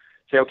 sort of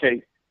say,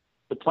 okay,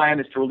 the plan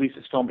is to release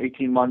this film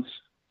 18 months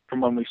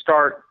from when we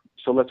start,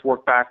 so let's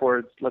work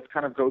backwards. Let's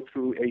kind of go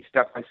through a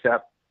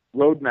step-by-step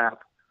roadmap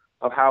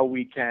of how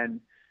we can,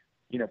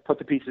 you know, put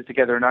the pieces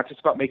together, not just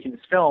about making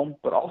this film,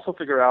 but also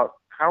figure out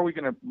how are we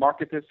going to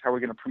market this, how are we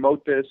going to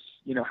promote this,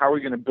 you know, how are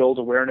we going to build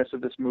awareness of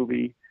this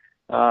movie.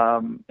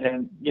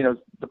 And, you know,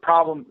 the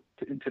problem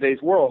in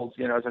today's world,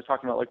 you know, as I was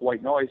talking about, like,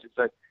 white noise, is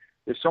that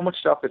there's so much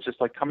stuff that's just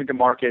like coming to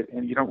market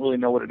and you don't really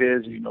know what it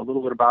is, you know a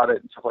little bit about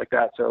it and stuff like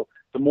that. So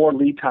the more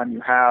lead time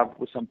you have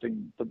with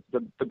something,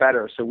 the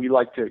better. So we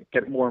like to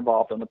get more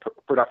involved on the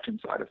production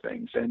side of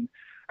things. And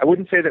I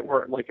wouldn't say that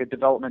we're like a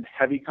development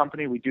heavy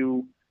company. We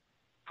do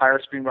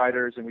hire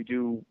screenwriters and we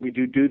do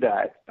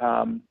that.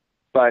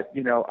 But,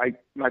 you know,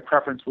 my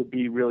preference would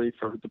be really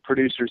for the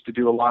producers to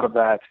do a lot of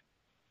that,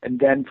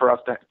 and then for us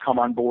to come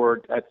on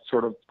board at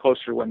sort of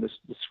closer when the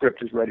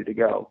script is ready to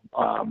go.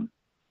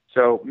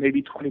 So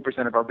maybe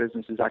 20% of our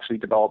business is actually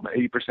development.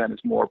 80% is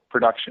more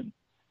production.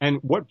 And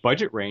what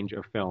budget range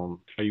of film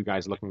are you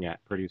guys looking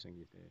at producing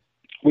these days?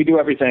 We do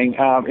everything.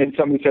 And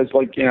somebody says,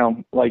 like, you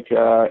know, like,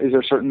 is there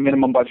a certain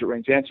minimum budget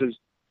range? The answer is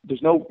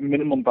there's no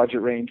minimum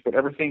budget range, but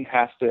everything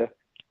has to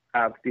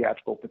have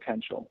theatrical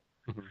potential.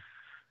 Mm-hmm.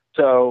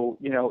 So,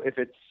 you know, if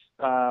it's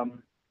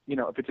 $1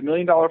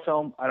 million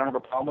film, I don't have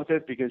a problem with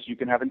it because you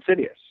can have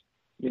Insidious,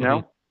 you know?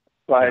 Mm-hmm.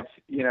 But,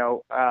 you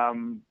know,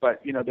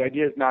 the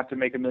idea is not to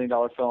make $1 million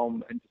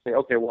film and to say,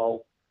 okay,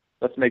 well,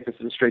 let's make this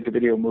as a straight to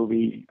video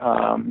movie.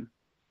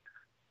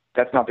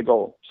 That's not the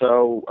goal.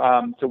 So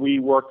we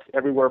work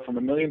everywhere from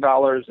 $1 million,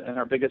 and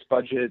our biggest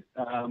budget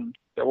that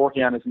we're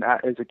working on is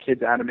a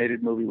kids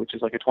animated movie, which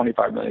is like a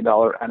 $25 million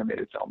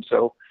animated film.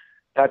 So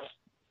that's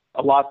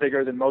a lot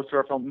bigger than most of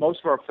our films. Most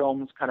of our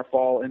films kind of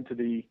fall into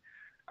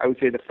I would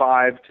say the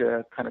 $5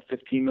 to kind of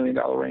 $15 million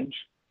range.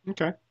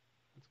 Okay.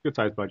 That's a good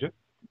size budget.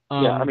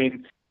 Yeah, I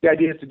mean, the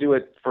idea is to do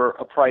it for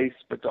a price,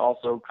 but to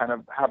also kind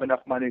of have enough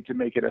money to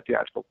make it a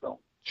theatrical film.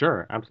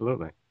 Sure,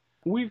 absolutely.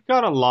 We've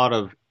got a lot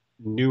of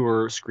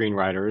newer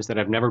screenwriters that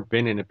have never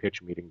been in a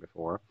pitch meeting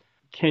before.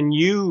 Can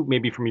you,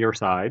 maybe from your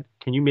side,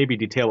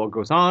 detail what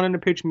goes on in a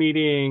pitch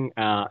meeting,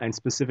 and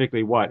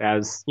specifically what,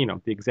 as, you know,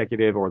 the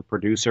executive or the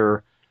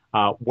producer,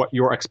 what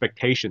your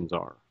expectations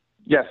are?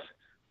 Yes,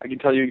 I can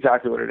tell you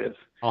exactly what it is.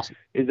 Awesome.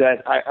 Is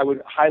that I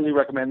would highly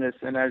recommend this,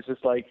 and I was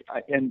just like,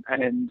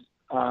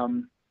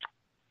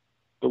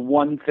 the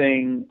one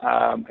thing,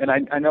 and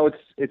I know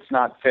it's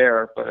not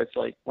fair, but it's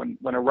like when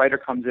a writer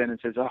comes in and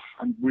says, "Oh,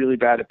 I'm really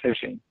bad at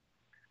pitching."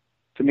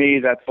 To me,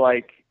 that's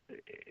like,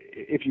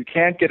 if you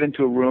can't get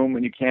into a room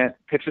and you can't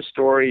pitch a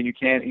story and you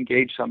can't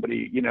engage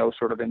somebody,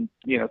 sort of in,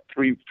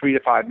 3 to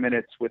 5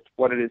 minutes with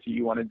what it is that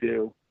you want to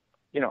do,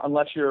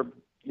 unless you're,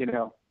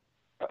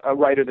 a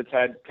writer that's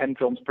had 10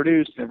 films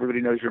produced and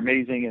everybody knows you're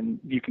amazing and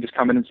you can just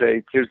come in and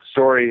say, here's the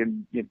story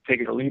and take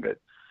it or leave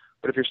it.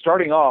 But if you're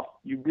starting off,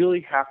 you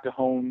really have to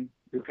hone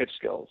your pitch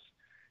skills.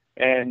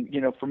 And,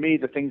 for me,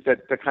 the things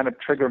that kind of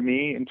trigger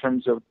me in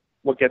terms of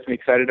what gets me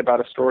excited about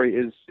a story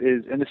is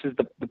and this is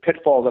the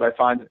pitfall that I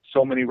find that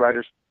so many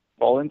writers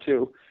fall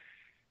into,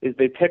 is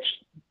they pitch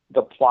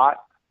the plot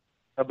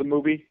of the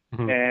movie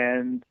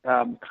and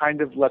kind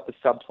of let the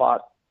subplot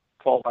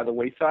fall by the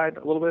wayside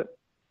a little bit.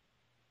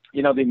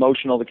 The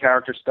emotional, the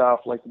character stuff,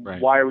 like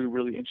why are we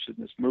really interested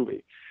in this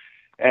movie?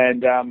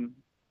 And,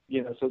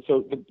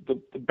 so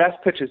the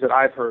best pitches that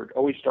I've heard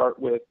always start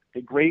with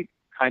a great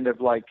kind of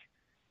like,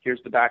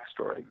 here's the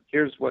backstory.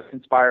 Here's what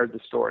inspired the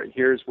story.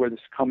 Here's where this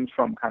comes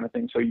from kind of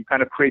thing. So you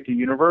kind of create the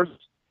universe.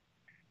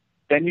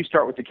 Then you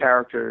start with the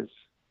characters.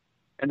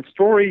 And the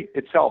story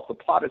itself, the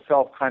plot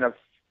itself kind of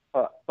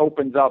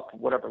opens up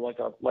whatever, like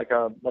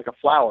a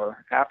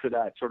flower after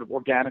that, sort of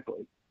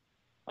organically.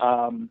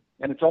 And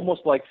it's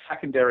almost like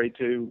secondary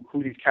to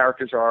who these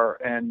characters are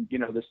and,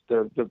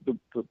 the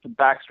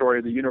backstory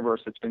of the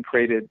universe that's been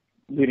created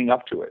leading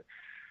up to it.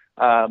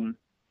 And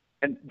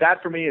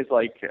that for me is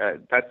like,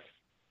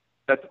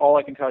 that's all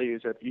I can tell you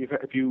is if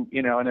you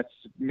and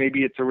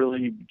it's a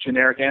really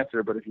generic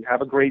answer, but if you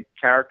have a great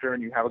character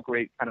and you have a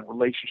great kind of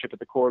relationship at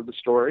the core of the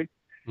story,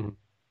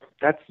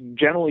 that's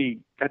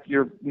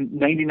you're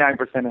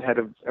 99% ahead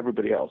of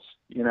everybody else,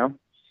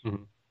 Mm-hmm.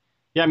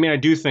 Yeah, I mean, I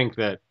do think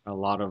that a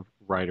lot of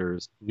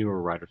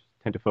newer writers,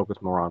 tend to focus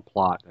more on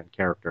plot than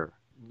character.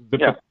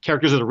 The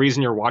characters are the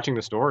reason you're watching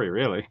the story,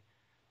 really.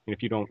 And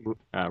if you don't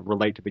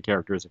relate to the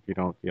characters, if you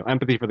don't feel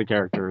empathy for the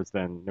characters,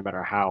 then no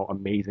matter how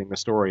amazing the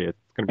story is,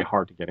 it's going to be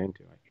hard to get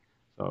into it.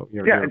 So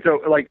and so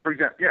like for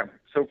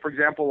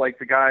example, like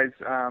the guys,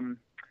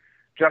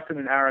 Justin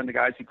and Aaron, the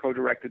guys who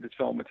co-directed this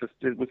film, it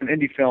was an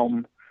indie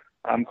film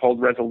called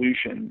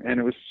Resolution,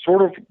 and it was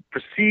sort of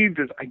perceived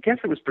as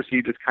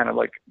kind of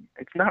like,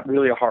 it's not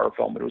really a horror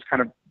film, but it was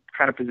kind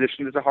of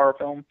positioned as a horror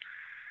film.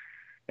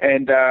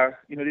 And,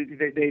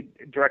 they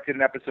directed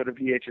an episode of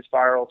VHS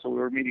Spiral, so we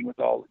were meeting with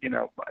all,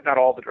 not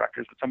all the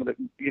directors, but some of the,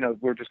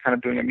 we're just kind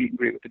of doing a meet and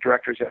greet with the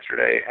directors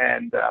yesterday,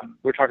 and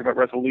we were talking about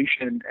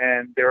Resolution,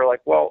 and they were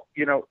like, well,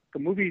 the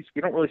movies,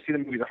 we don't really see the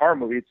movie as a horror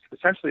movie. It's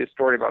essentially a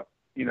story about,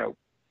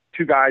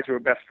 two guys who are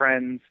best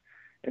friends,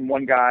 and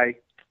one guy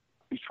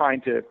who's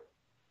trying to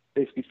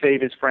basically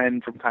save his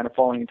friend from kind of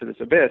falling into this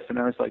abyss. And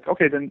I was like,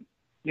 okay, then,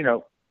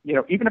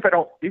 even if I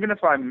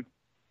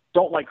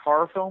don't like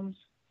horror films,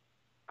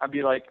 I'd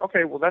be like,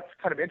 okay, well, that's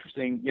kind of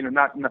interesting.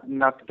 Not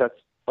that that's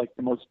like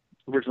the most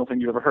original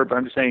thing you've ever heard, but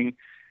I'm just saying,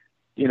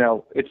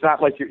 it's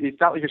not like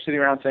you're sitting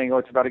around saying, oh,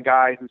 it's about a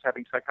guy who's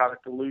having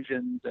psychotic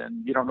delusions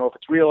and you don't know if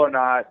it's real or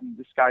not, and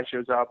this guy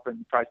shows up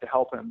and tries to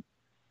help him.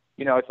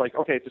 It's like,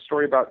 okay, it's a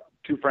story about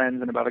two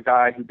friends and about a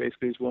guy who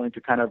basically is willing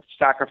to kind of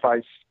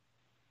sacrifice,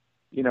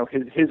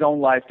 his own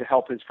life to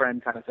help his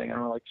friend, kind of thing. And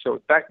I'm like,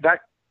 so that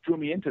drew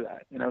me into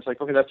that, and I was like,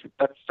 okay, that's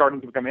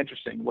starting to become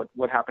interesting.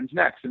 What happens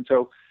next? And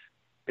so,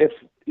 if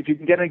you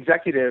can get an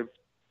executive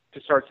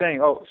to start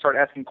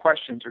asking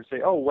questions, or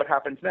say, oh, what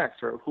happens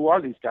next, or who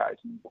are these guys,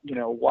 and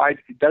why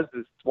does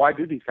this? Why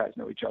do these guys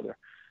know each other?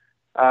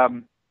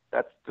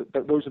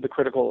 Those are the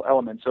critical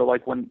elements. So,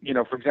 like when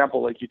for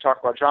example, like you talk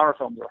about genre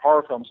films or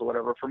horror films or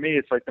whatever. For me,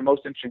 it's like the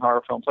most interesting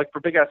horror films, like for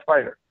Big Ass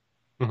Spider.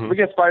 Mm-hmm. Big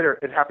Ass Spider,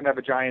 it happened to have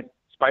a giant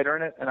spider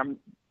in it, and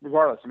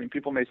regardless. I mean,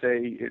 people may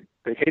say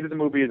they hated the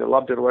movie, they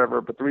loved it, or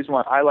whatever. But the reason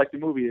why I like the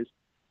movie is,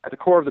 at the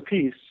core of the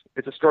piece,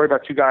 it's a story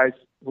about two guys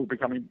who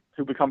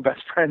become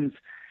best friends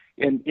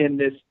in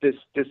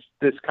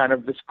this kind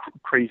of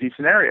crazy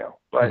scenario.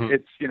 But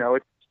it's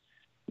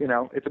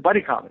a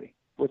buddy comedy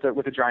with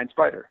a giant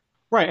spider.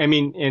 Right. I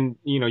mean, and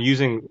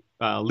using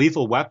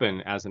Lethal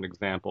Weapon as an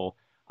example,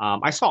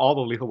 I saw all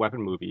the Lethal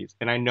Weapon movies,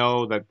 and I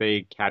know that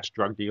they catch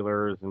drug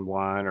dealers in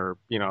one, or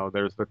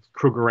there's the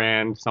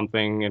Krugerrand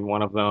something in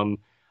one of them.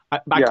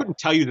 I couldn't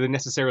tell you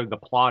necessarily the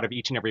plot of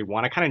each and every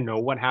one. I kind of know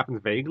what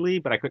happens vaguely,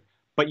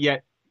 but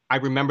yet I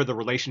remember the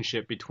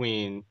relationship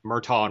between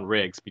Murtaugh and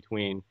Riggs,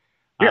 between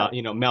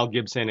Mel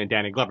Gibson and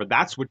Danny Glover.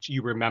 That's what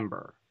you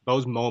remember.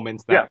 Those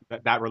moments,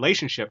 that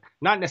relationship,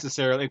 not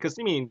necessarily, because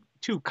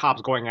two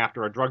cops going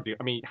after a drug dealer.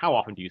 I mean, how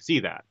often do you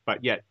see that?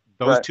 But yet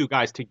those two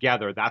guys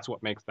together, that's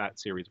what makes that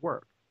series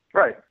work.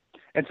 Right.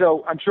 And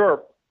so I'm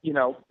sure,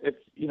 if,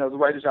 the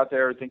writers out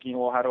there are thinking,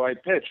 well, how do I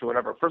pitch or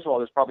whatever? First of all,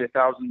 there's probably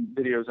 1,000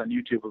 videos on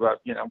YouTube about,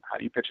 how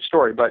do you pitch a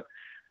story? But,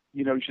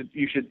 you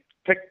should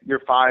pick your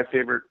 5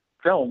 favorite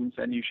films,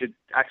 and you should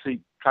actually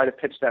try to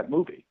pitch that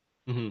movie.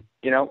 Mm-hmm.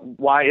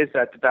 Why is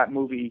that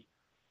movie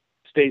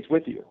stays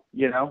with you?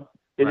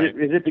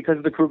 Is it because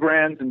of the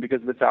Krugerrands and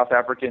because of the South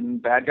African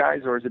bad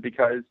guys, or is it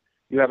because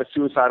you have a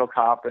suicidal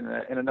cop and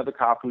another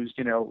cop who's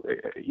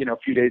a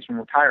few days from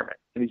retirement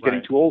and he's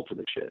getting too old for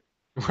this shit?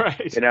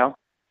 Right.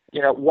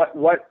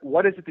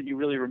 What is it that you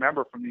really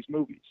remember from these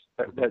movies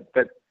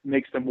that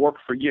makes them work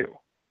for you?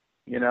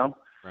 you know?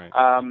 Right.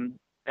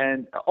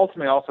 And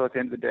ultimately, also at the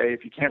end of the day,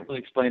 if you can't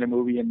really explain a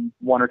movie in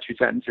one or two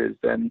sentences,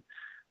 then,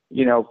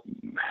 you know,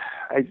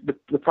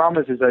 the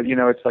problem is that, you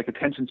know, it's like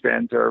attention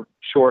spans are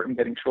short and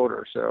getting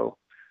shorter. So,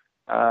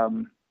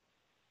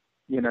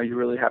 you know, you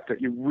really have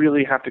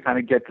to kind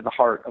of get to the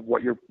heart of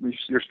what your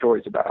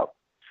story's about.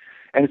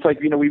 And it's like,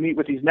 you know, we meet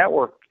with these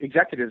network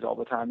executives all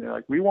the time. They're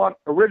like, we want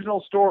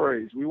original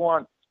stories. We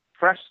want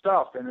fresh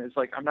stuff. And it's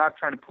like, I'm not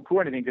trying to poo-poo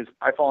anything because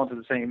I fall into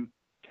the same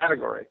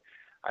category.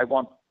 I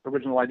want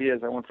original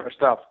ideas. I want fresh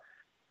stuff.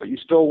 But you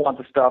still want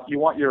the stuff. You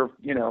want your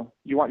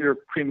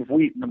cream of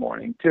wheat in the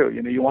morning too.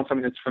 You know, you want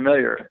something that's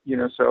familiar, you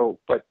know, so,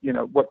 but you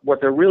know,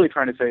 what they're really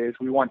trying to say is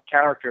we want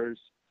characters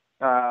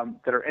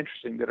that are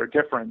interesting, that are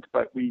different,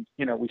 but we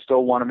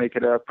still want to make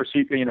it a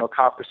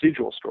cop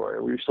procedural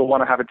story. We still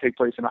want to have it take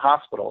place in a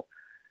hospital,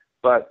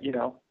 but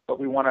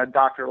we want a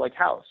doctor like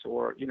House,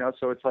 or, you know,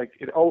 so it's like,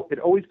 it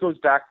always goes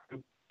back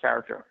to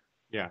character.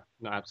 Yeah,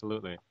 no,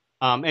 absolutely.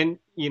 And,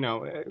 you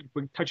know,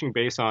 touching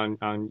base on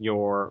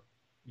you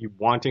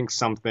wanting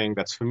something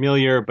that's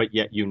familiar but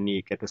yet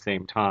unique at the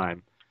same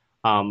time.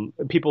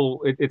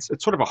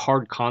 It's sort of a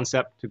hard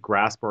concept to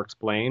grasp or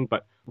explain,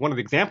 but one of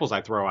the examples I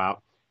throw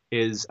out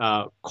is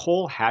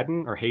Cole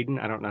Haddon, or Hayden,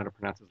 I don't know how to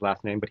pronounce his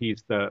last name, but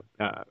he's the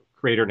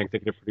creator and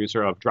executive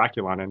producer of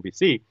Dracula on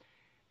NBC.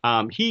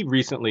 He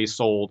recently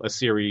sold a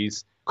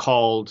series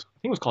called,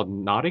 I think it was called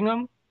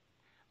Nottingham,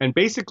 and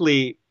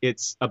basically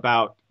it's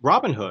about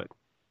Robin Hood.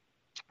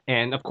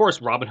 And of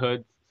course, Robin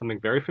Hood, something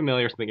very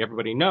familiar, something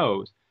everybody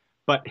knows.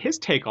 But his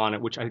take on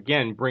it, which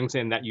again brings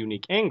in that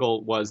unique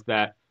angle, was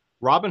that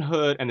Robin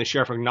Hood and the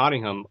Sheriff of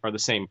Nottingham are the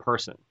same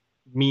person,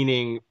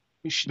 meaning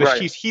he's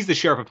the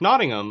Sheriff of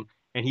Nottingham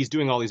and he's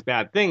doing all these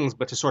bad things,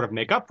 but to sort of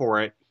make up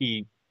for it,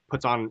 he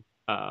puts on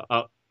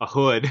a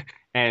hood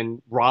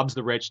and robs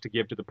the rich to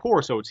give to the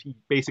poor. So he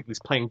basically is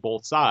playing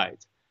both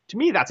sides. To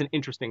me, that's an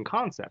interesting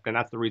concept, and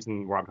that's the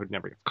reason Robin Hood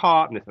never gets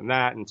caught and this and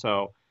that. And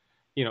so,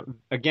 you know,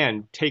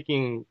 again,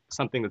 taking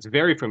something that's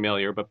very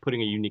familiar but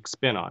putting a unique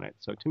spin on it.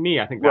 So to me,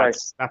 I think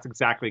that's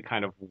exactly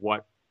kind of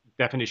what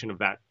definition of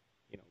that,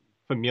 you know,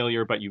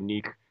 familiar but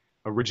unique,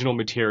 original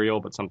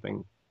material, but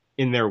something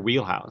in their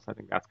wheelhouse. I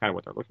think that's kind of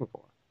what they're looking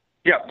for.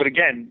 Yeah, but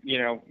again, you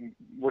know,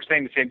 we're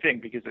saying the same thing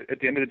because at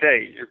the end of the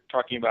day, you're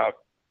talking about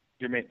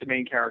the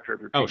main character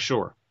of your piece. Oh,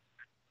 sure.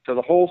 So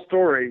the whole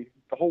story,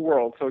 the whole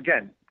world. So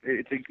again,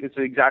 it's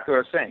exactly what I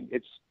was saying.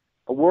 It's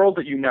a world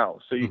that you know,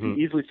 so you can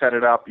easily set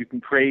it up. You can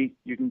create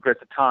the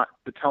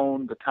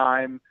tone, the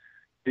time,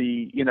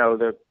 the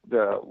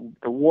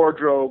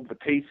wardrobe, the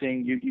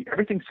pacing.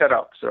 Everything's set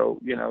up. So,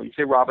 you know, you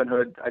say Robin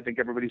Hood, I think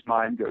everybody's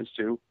mind goes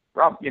to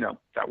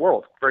that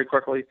world very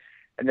quickly,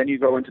 and then you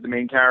go into the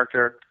main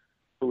character,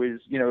 who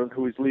is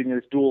leading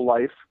this dual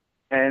life,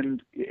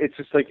 and it's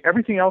just like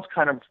everything else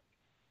kind of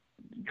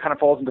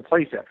falls into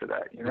place after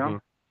that, you know? Mm-hmm.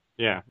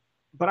 Yeah.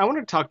 But I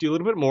wanted to talk to you a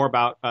little bit more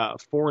about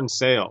foreign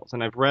sales.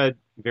 And I've read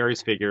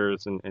various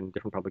figures in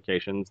different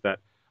publications that,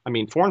 I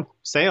mean, foreign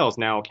sales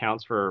now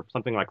accounts for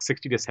something like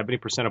 60 to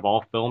 70% of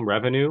all film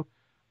revenue.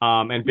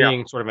 And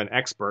being sort of an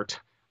expert,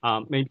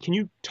 maybe can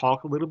you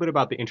talk a little bit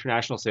about the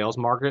international sales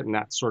market and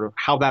that sort of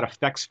how that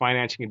affects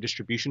financing and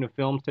distribution of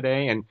films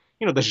today, and,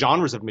 you know, the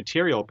genres of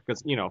material?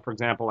 Because, you know, for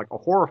example, like a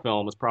horror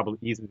film is probably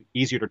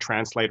easier to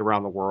translate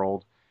around the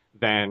world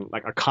than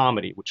like a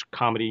comedy,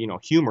 you know,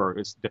 humor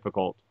is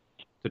difficult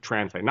to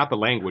translate. Not the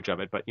language of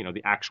it, but, you know,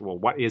 the actual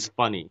what is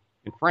funny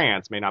in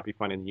France may not be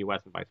funny in the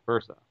U.S. and vice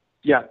versa.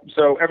 Yeah.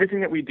 So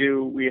everything that we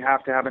do, we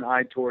have to have an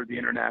eye toward the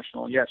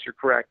international. Yes, you're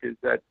correct. Is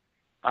that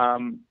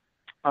on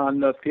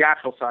the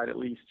theatrical side, at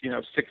least, you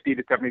know, 60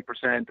 to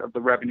 70% of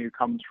the revenue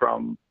comes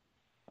from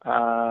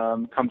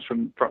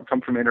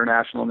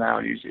international now.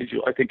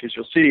 I think as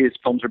you'll see, as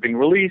films are being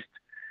released,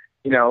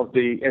 you know,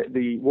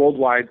 the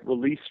worldwide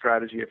release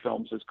strategy of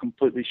films has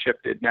completely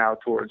shifted now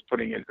towards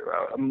putting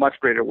a much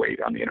greater weight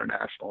on the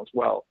international as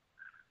well,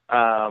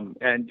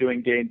 and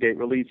doing day-and-date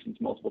release in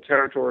multiple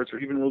territories, or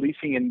even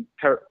releasing in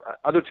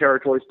other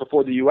territories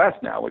before the U.S.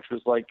 now, which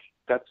was like,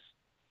 that's,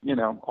 you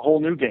know, a whole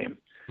new game.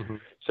 Mm-hmm.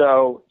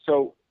 So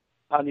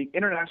on the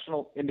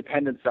international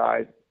independent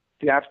side,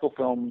 theatrical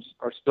films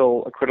are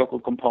still a critical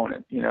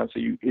component. You know, so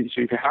if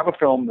you have a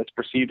film that's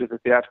perceived as a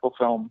theatrical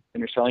film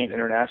and you're selling it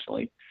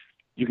internationally,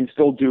 you can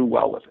still do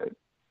well with it.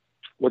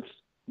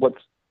 What's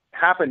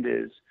happened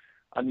is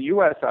on the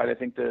U.S. side, I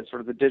think the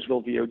sort of the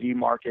digital VOD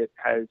market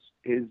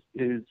is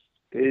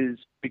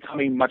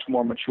becoming much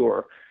more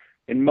mature.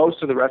 In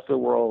most of the rest of the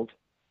world,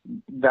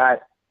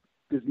 that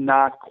is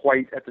not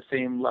quite at the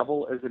same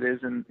level as it is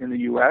in the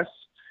U.S.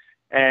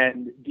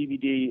 And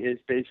DVD is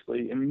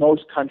basically, in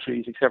most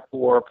countries, except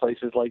for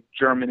places like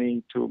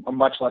Germany, to a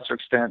much lesser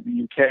extent,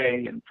 the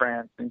UK and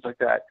France, things like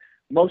that.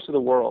 Most of the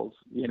world,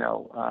 you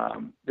know,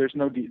 there's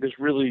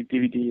really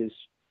DVD is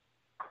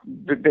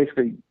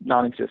basically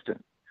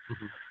non-existent.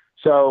 Mm-hmm.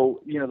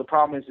 So, you know, the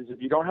problem is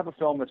if you don't have a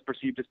film that's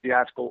perceived as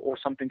theatrical or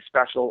something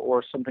special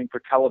or something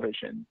for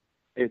television,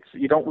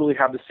 you don't really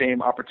have the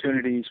same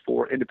opportunities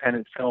for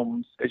independent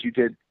films as you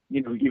did,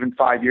 you know, even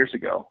 5 years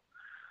ago.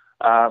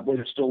 where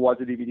there still was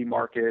a DVD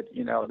market.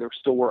 There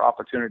still were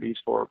opportunities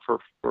for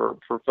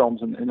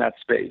films in that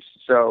space.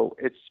 So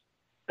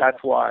that's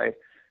why,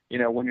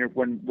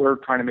 when we're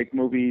trying to make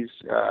movies,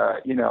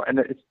 and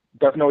it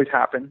doesn't always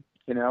happen,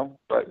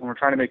 but when we're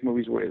trying to make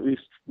movies, at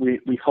least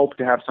we hope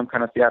to have some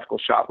kind of theatrical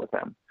shot with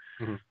them.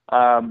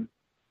 Mm-hmm.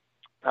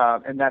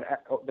 And that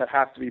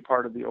has to be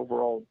part of the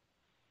overall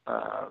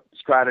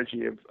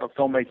strategy of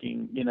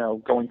filmmaking,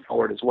 going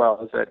forward as well.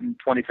 Is that in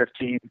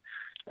 2015,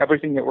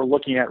 everything that we're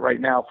looking at right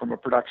now from a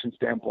production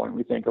standpoint,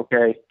 we think,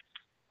 okay,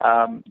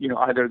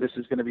 either this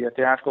is going to be a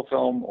theatrical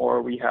film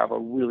or we have a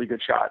really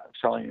good shot of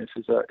selling this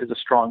as a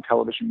strong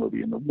television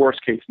movie in the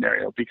worst case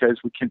scenario, because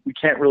we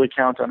can't really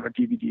count on our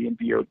DVD and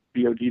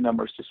VOD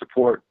numbers to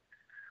support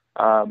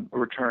a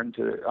return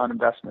on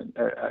investment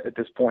at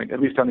this point, at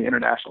least on the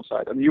international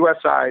side. On the U.S.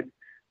 side,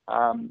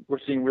 we're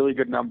seeing really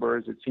good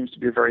numbers. It seems to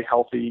be a very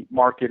healthy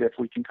market if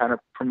we can kind of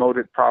promote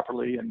it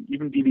properly. And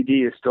even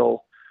DVD is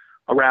still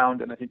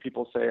around, and I think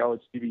people say, oh,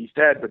 it's DVD's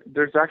dead, but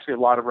there's actually a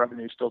lot of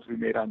revenue still to be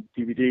made on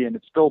DVD, and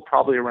it's still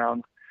probably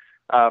around,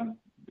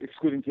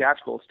 excluding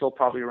theatrical, it's still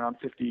probably around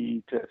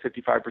 50 to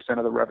 55%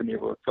 of the revenue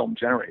a film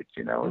generates,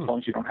 as long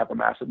as you don't have a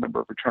massive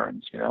number of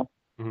returns,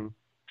 Mm-hmm.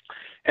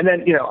 And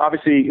then,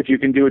 obviously, if you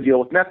can do a deal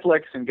with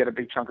Netflix and get a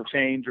big chunk of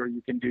change, or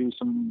you can do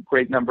some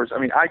great numbers. I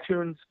mean,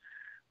 iTunes,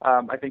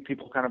 I think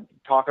people kind of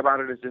talk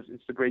about it as if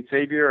it's the great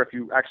savior. If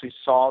you actually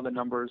saw the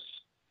numbers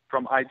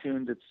from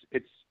iTunes,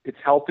 it's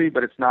healthy,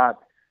 but it's not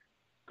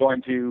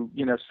going to,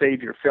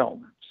 save your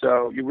film.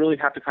 So you really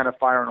have to kind of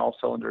fire on all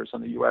cylinders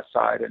on the U.S.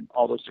 side and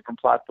all those different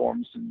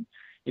platforms, and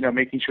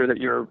making sure that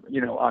you're,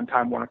 on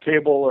Time Warner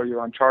Cable, or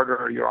you're on Charter,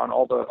 or you're on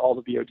all the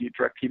VOD,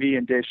 DirecTV,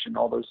 and Dish, and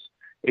all those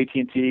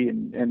AT&T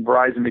and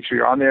Verizon. Make sure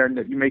you're on there, and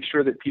that you make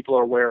sure that people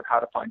are aware of how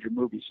to find your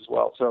movies as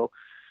well. So,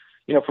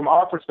 from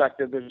our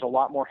perspective, there's a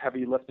lot more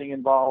heavy lifting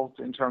involved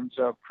in terms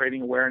of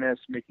creating awareness,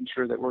 making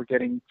sure that we're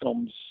getting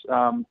films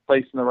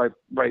placed in the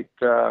right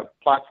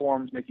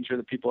platforms, making sure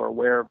that people are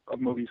aware of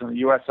movies on the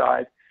U.S.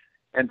 side.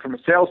 And from a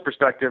sales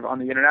perspective, on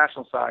the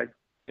international side,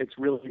 it's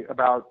really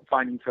about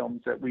finding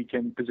films that we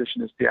can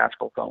position as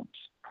theatrical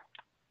films.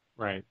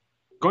 Right.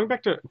 Going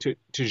back to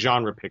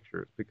genre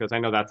pictures, because I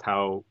know that's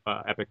how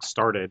Epic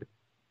started.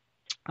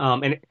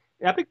 Genre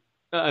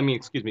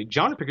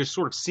pictures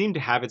sort of seemed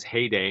to have its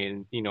heyday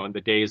in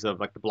the days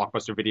of like the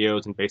Blockbuster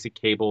Videos and basic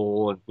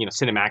cable and,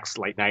 Cinemax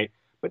late night.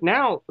 But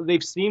now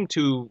they've seemed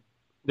to,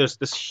 there's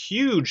this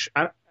huge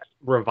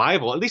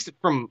revival, at least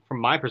from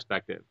my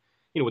perspective,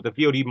 with the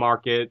VOD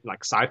market,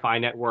 like Sci-Fi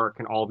Network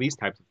and all these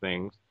types of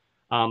things.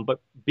 But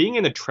being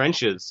in the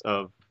trenches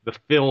of the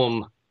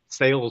film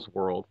sales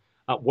world,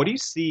 what do you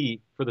see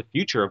for the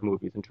future of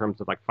movies in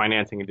terms of like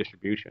financing and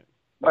distribution?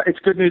 It's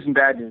good news and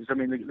bad news. I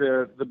mean,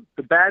 the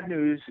bad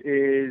news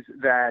is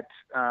that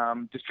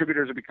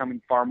distributors are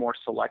becoming far more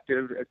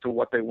selective as to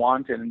what they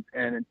want, and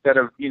instead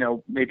of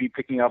maybe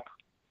picking up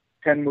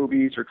 10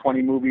 movies or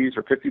 20 movies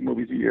or 50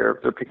 movies a year,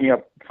 they're picking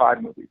up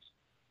 5 movies.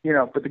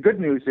 But the good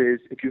news is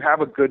if you have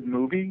a good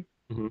movie,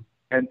 mm-hmm.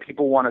 and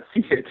people want to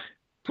see it,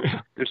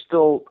 there's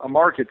still a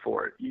market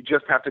for it. You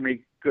just have to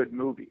make good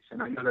movies.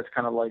 And I know that's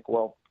kind of like,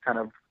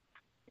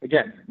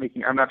 again,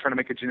 I'm not trying to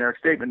make a generic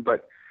statement,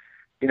 but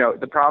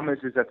the problem is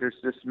that there's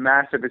this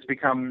massive, it's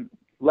become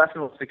less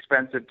and less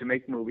expensive to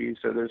make movies.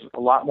 So there's a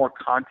lot more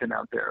content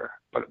out there,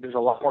 but there's a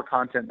lot more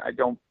content I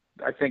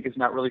think is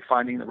not really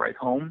finding the right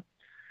home.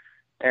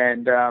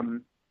 And,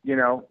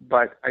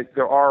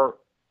 there are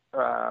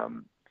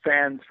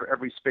fans for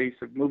every space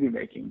of movie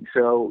making.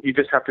 So you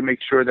just have to make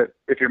sure that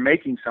if you're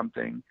making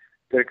something,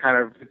 that it kind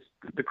of, it's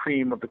the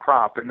cream of the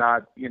crop and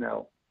not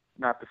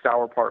the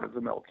sour part of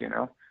the milk,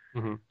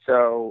 Mm-hmm.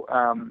 So,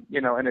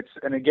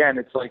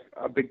 it's like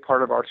a big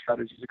part of our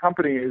strategy as a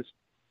company is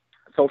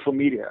social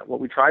media. What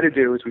we try to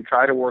do is we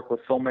try to work with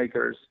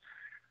filmmakers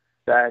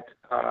that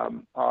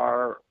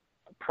are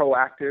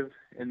proactive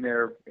in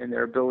their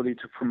ability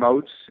to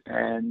promote,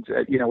 and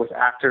with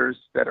actors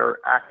that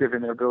are active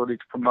in their ability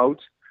to promote.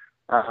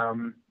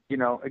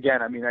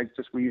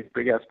 We use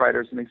Big Ass Spider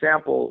as an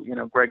example.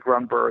 Greg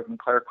Grunberg and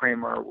Claire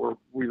Kramer were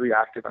really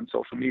active on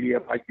social media.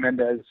 Mike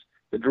Mendez,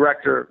 the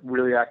director,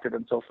 really active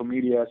in social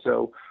media.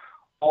 So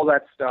all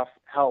that stuff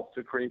helped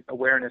to create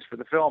awareness for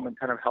the film and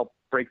kind of help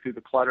break through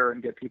the clutter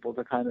and get people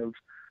to kind of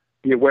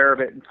be aware of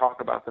it and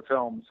talk about the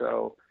film.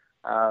 So,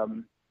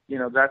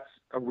 that's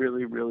a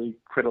really, really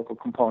critical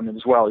component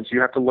as well, is you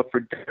have to look for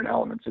different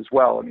elements as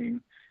well. I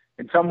mean,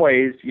 in some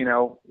ways,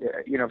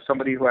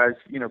 somebody who has,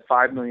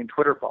 5 million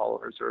Twitter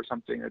followers or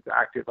something that's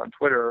active on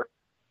Twitter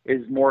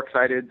is more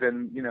excited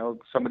than,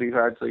 somebody who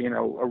has,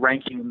 a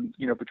ranking,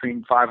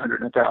 between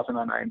 500 and 1,000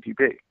 on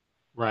IMDb.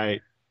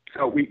 Right.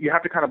 So you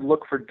have to kind of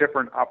look for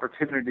different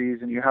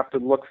opportunities, and you have to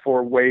look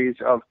for ways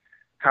of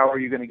how are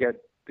you going to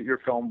get your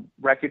film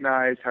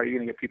recognized? How are you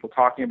going to get people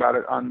talking about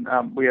it?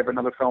 We have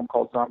another film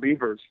called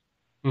Zombievers,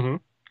 mm-hmm.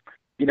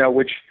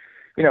 Which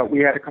we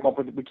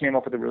came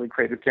up with a really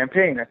creative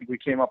campaign. I think we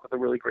came up with a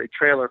really great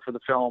trailer for the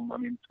film. I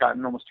mean, it's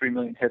gotten almost 3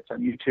 million hits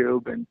on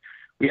YouTube, and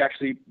we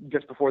actually,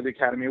 just before the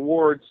Academy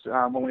Awards,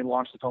 when we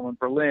launched the film in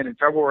Berlin in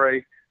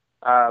February,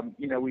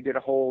 We did a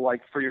whole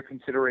like For Your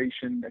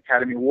Consideration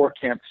Academy Award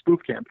spoof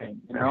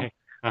campaign, Right.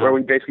 where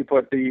we basically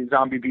put the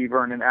zombie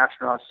beaver in an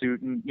astronaut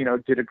suit and,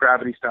 did a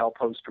Gravity style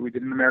poster. We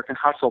did an American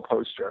Hustle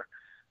poster.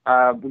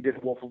 We did a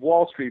Wolf of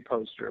Wall Street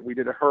poster. We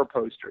did a Her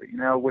poster,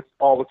 with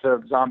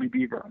the zombie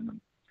beaver on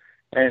them.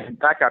 And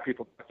that got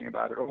people talking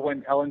about it. Or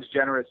when Ellen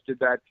DeGeneres did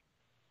that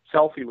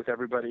selfie with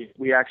everybody,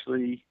 we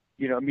actually,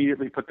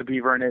 immediately put the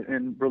beaver in it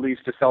and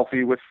released a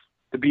selfie with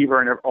the beaver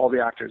and all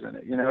the actors in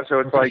it, So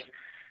it's like,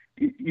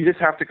 you just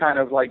have to kind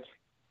of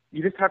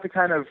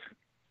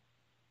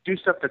do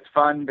stuff that's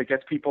fun, that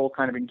gets people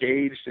kind of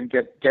engaged and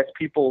gets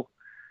people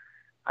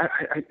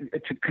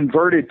to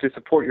converted to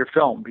support your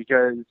film,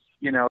 because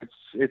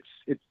it's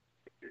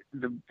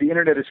the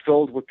internet is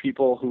filled with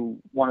people who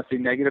want to say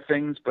negative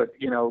things, but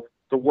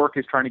the work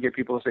is trying to get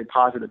people to say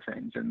positive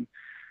things, and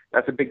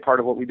that's a big part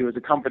of what we do as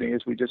a company.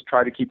 Is we just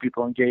try to keep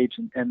people engaged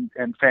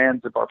and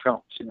fans of our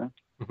films.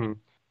 Mm-hmm.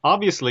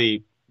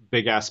 Obviously,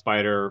 Big Ass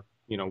Spider,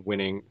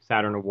 winning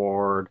Saturn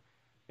Award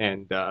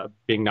and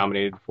being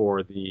nominated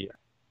for the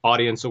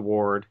Audience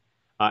Award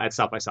at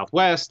South by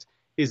Southwest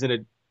is in a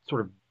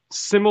sort of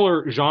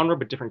similar genre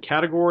but different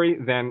category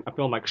than a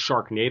film like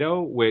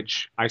Sharknado,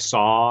 which I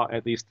saw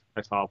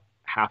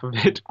half of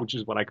it, which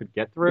is what I could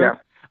get through. Yeah.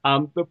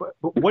 But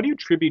what do you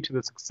attribute to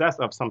the success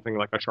of something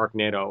like a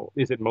Sharknado?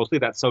 Is it mostly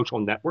that social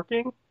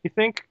networking, you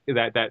think,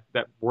 that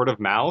word of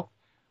mouth?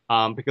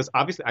 Because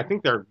obviously, I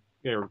think they're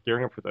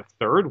gearing up for the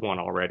third one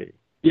already.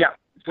 Yeah.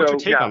 What's your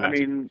take on that? I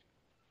mean,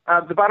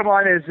 the bottom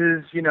line is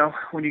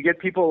when you get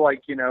people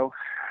like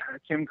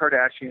Kim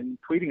Kardashian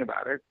tweeting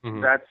about it, mm-hmm.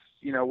 that's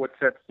what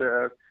sets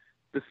the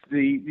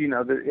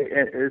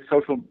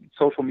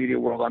social media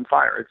world on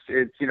fire.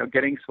 It's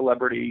getting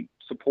celebrity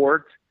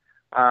support,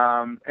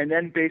 and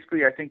then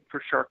basically I think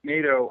for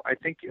Sharknado, I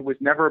think it was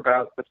never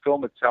about the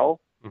film itself.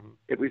 Mm-hmm.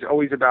 It was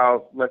always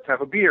about, let's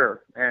have a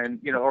beer and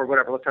or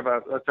whatever, let's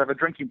have a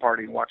drinking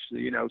party and watch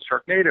the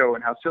Sharknado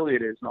and how silly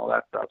it is and all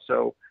that stuff.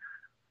 So,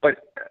 but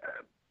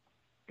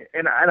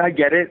and I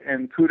get it,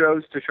 and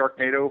kudos to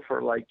Sharknado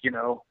for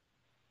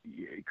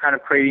kind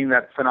of creating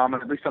that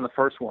phenomenon, at least on the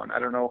first one. I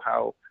don't know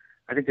how.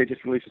 I think they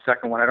just released the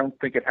second one. I don't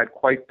think it had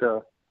quite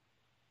the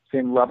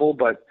same level,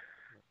 but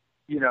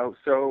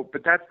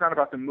but that's not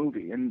about the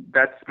movie, and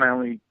that's my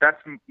only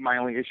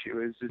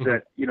issue is mm-hmm.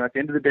 that at the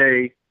end of the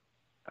day,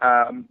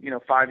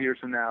 5 years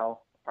from now,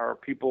 are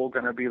people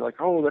going to be like,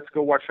 oh, let's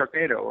go watch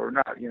Sharknado or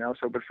not?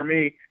 So, but for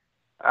me,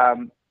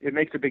 it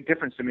makes a big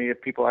difference to me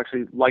if people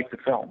actually like the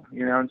film,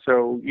 and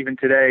so even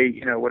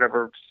today,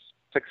 whatever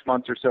 6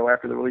 months or so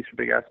after the release of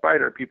Big Ass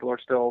Spider, people are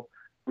still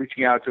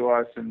reaching out to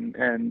us, and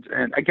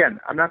again,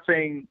 I'm not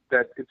saying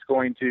that it's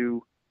going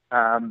to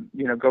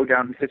go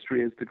down in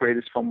history as the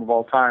greatest film of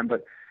all time,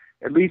 but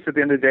at least at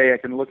the end of the day, I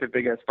can look at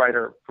Big Ass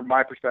Spider from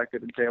my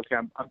perspective and say, okay,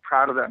 I'm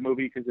proud of that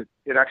movie because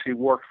it actually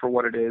worked for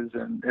what it is,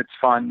 and it's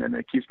fun, and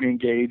it keeps me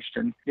engaged.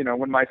 And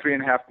when my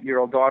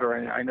 3.5-year-old daughter,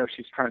 I know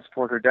she's trying to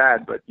support her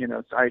dad, but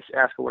I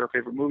ask her what her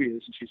favorite movie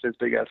is, and she says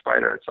Big Ass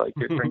Spider. It's like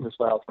it brings a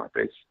smile to my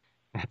face.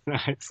 That's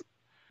nice.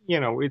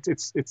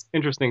 It's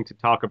interesting to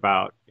talk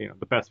about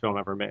the best film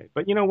ever made,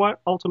 but you know what?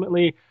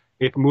 Ultimately,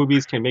 if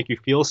movies can make you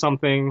feel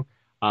something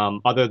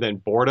other than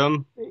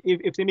boredom,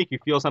 if they make you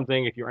feel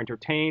something, if you're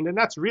entertained, and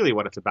that's really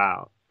what it's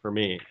about for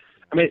me.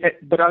 I mean,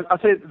 but I'll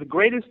say the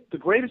greatest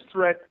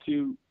threat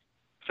to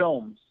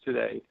films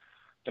today,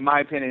 in my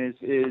opinion,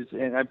 is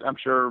and I'm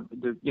sure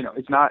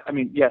it's not. I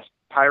mean, yes,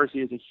 piracy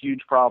is a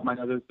huge problem. I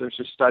know there's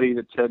a study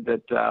that said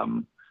that.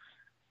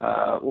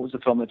 What was the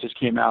film that just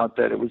came out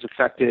that it was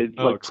affected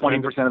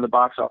 20% of the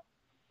box office?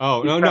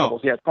 Oh, no.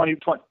 Yeah, 20.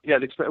 Yeah,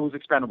 it was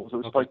Expendables. It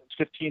was like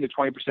 15 to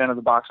 20% of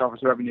the box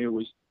office revenue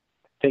was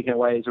taken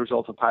away as a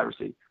result of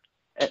piracy,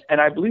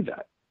 and I believe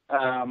that.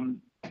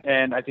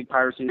 And I think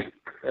piracy is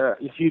a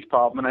huge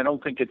problem, and I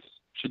don't think it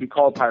should be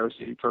called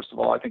piracy. First of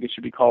all, I think it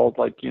should be called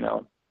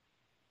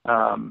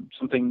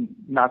something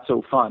not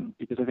so fun,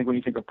 because I think when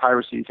you think of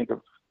piracy,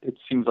 it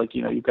seems like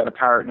you've got a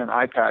parrot and an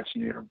eye patch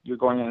and you're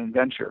going on an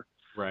adventure.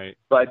 Right.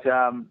 But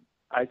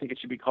I think it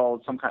should be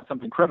called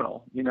something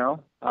criminal, because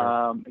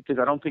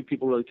I don't think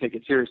people really take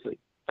it seriously.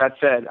 That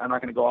said, I'm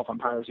not going to go off on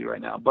piracy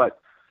right now, but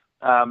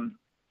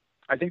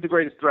I think the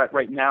greatest threat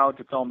right now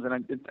to films,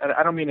 and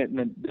I don't mean it,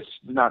 this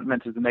is not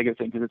meant as a negative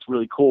thing because it's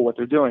really cool what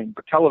they're doing,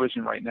 but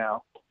television right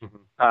now, mm-hmm.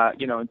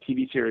 And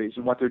TV series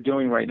and what they're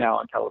doing right now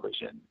on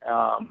television,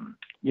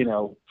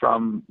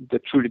 from the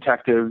True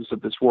Detectives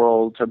of this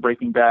world to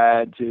Breaking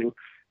Bad to,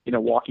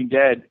 Walking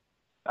Dead.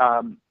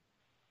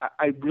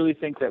 I really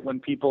think that when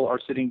people are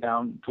sitting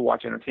down to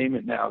watch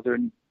entertainment now, they're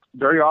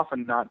very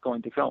often not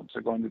going to films.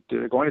 They're going to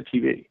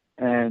TV,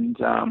 and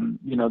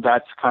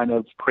that's kind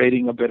of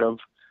creating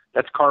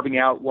that's carving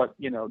out what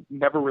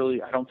never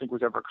really, I don't think,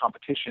 was ever a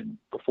competition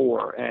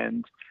before.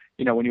 And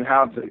when you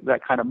have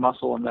that kind of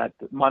muscle and that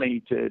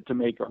money to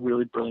make a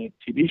really brilliant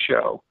TV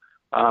show,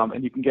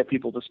 and you can get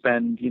people to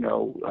spend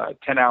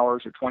 10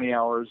 hours or 20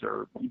 hours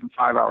or even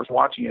 5 hours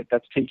watching it,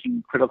 that's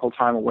taking critical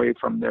time away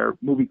from their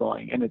movie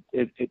going, and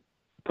it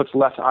puts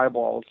less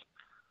eyeballs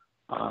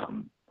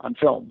on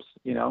films,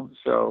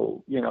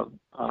 So,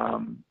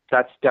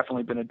 that's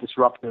definitely been a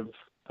disruptive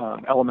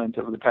element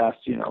over the past,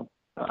 3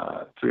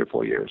 or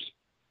 4 years.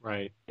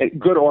 Right.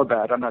 Good or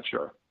bad, I'm not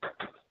sure.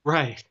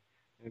 Right.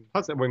 And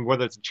plus, I mean,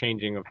 whether it's a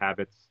changing of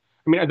habits,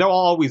 I mean, there'll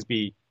always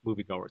be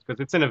moviegoers because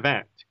it's an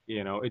event.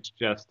 It's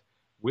just,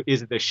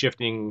 is it the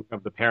shifting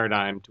of the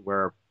paradigm to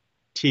where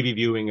TV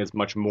viewing is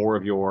much more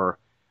of your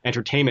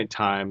entertainment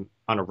time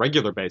on a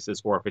regular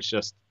basis, or if it's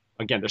just,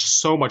 again, there's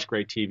so much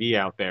great TV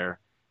out there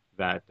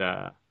that,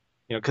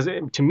 because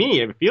to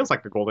me, it feels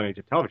like the golden age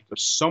of television.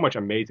 There's so much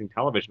amazing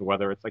television,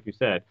 whether it's, like you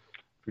said,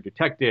 True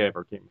Detective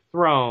or Game of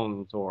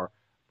Thrones or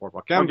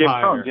Boardwalk Empire. Game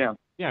of Thrones, yeah.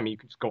 Yeah, I mean, you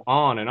can just go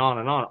on and on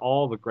and on,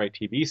 all the great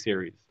TV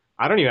series.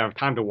 I don't even have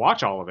time to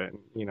watch all of it.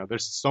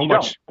 There's so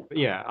much,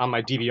 on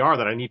my DVR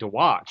that I need to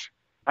watch.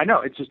 I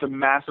know. It's just a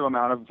massive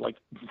amount of, like,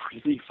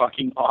 really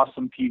fucking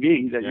awesome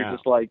TV that you're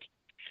just like,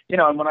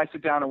 and when I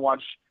sit down and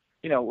watch,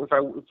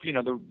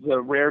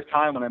 the rare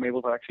time when I'm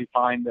able to actually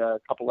find a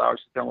couple hours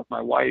to sit down with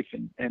my wife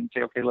and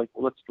say, okay, like,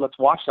 well, let's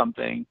watch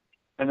something.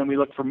 And then we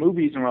look for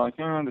movies and we're like,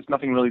 there's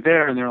nothing really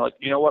there. And they're like,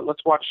 you know what,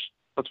 let's watch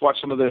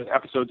some of the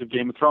episodes of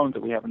Game of Thrones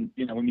that we haven't,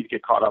 we need to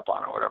get caught up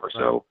on or whatever. Right.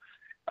 So,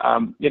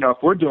 if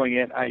we're doing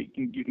it, I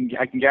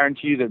can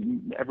guarantee you that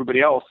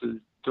everybody else is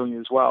doing it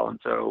as well. And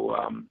so,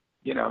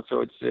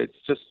 so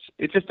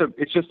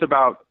it's just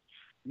about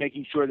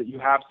making sure that you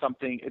have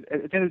something. At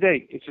the end of the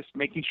day, it's just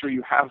making sure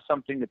you have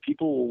something that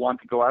people will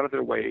want to go out of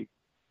their way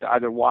to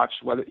either watch,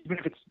 whether even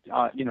if it's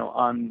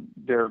on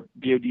their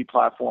VOD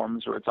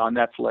platforms or it's on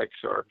Netflix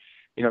or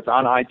it's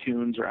on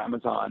iTunes or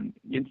Amazon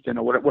Instant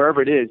or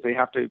wherever it is.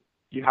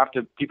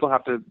 People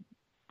have to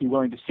be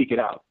willing to seek it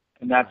out,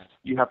 and that's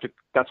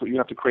what you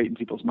have to create in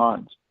people's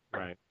minds.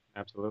 Right.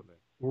 Absolutely.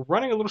 We're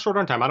running a little short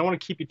on time. I don't want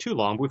to keep you too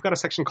long, but we've got a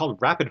section called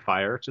Rapid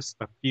Fire, just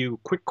a few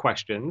quick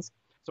questions.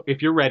 So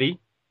if you're ready,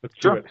 let's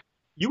do it.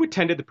 You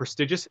attended the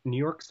prestigious New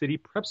York City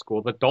prep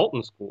school, the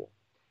Dalton School.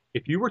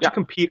 If you were to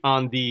compete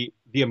on the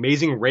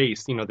Amazing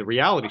Race, the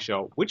reality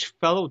show, which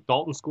fellow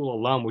Dalton School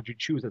alum would you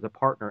choose as a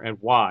partner and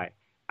why?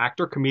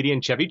 Actor,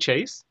 comedian Chevy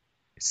Chase,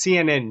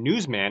 CNN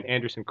newsman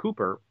Anderson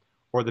Cooper,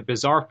 or the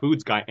bizarre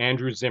foods guy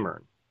Andrew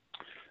Zimmern?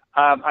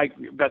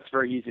 That's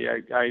very easy.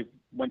 I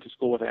went to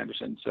school with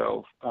Anderson,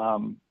 so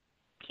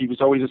he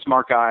was always a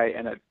smart guy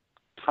and a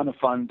ton of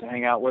fun to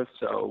hang out with.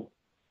 So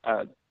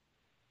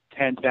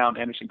hands down,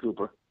 Anderson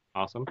Cooper.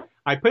 Awesome.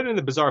 I put in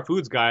the bizarre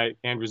foods guy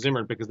Andrew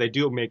Zimmern because they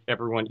do make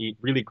everyone eat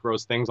really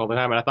gross things all the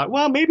time, and I thought,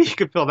 well, maybe you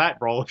could fill that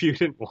role if you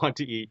didn't want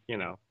to eat,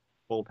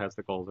 bull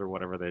testicles or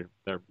whatever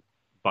they're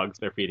bugs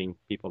they're feeding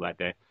people that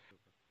day.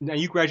 Now,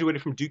 you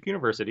graduated from Duke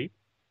University.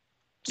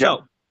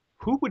 So,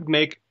 who would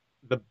make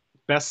the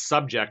best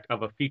subject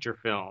of a feature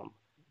film?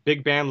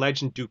 Big band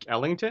legend Duke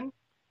Ellington,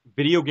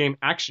 video game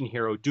action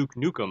hero Duke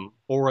Nukem,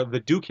 or the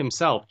Duke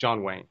himself,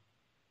 John Wayne?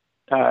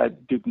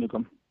 Duke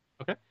Nukem.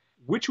 Okay.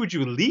 Which would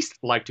you least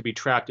like to be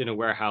trapped in a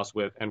warehouse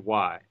with, and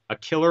why? A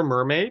killer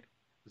mermaid,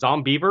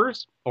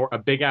 zombievers, or a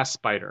big-ass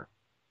spider?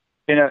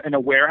 In a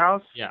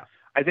warehouse? Yeah.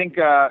 I think,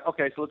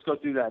 okay, so let's go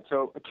through that.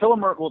 So a killer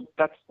mermaid, well,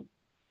 that's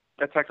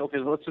actually, okay,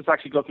 so let's just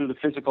actually go through the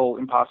physical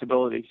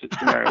impossibility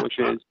scenario, which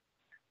is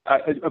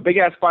a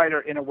big-ass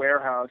spider in a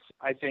warehouse,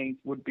 I think,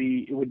 would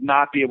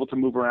not be able to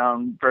move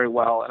around very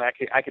well, and I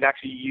could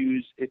actually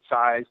use its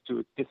size to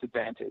its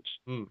disadvantage.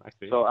 I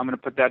see. So I'm going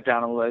to put that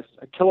down on the list.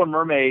 A killer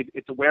mermaid,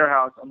 it's a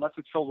warehouse. Unless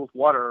it's filled with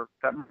water,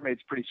 that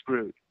mermaid's pretty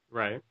screwed.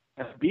 Right.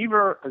 A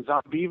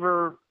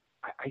zombiever,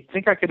 I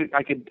think I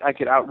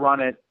could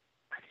outrun it.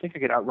 I think I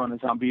could outrun a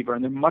zombiever,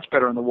 and they're much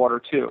better in the water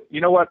too.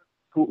 You know what?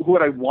 Who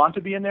would I want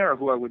to be in there, or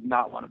who I would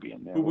not want to be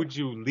in there? Who would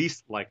you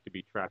least like to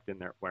be trapped in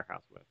their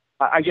warehouse with?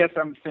 I guess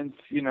I'm going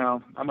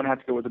to have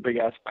to go with the big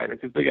ass spider,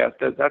 because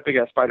that big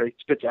ass spider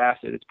spits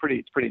acid. It's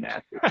pretty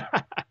nasty.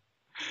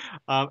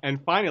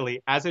 And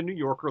finally, as a New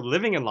Yorker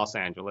living in Los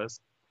Angeles,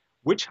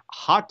 which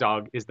hot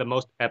dog is the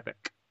most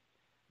epic?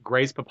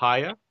 Gray's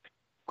Papaya,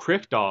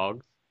 Criff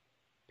Dogs,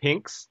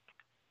 Pink's,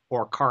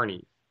 or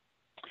Carney's?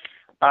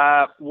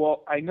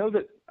 Well, I know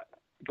that.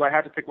 Do I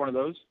have to pick one of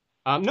those?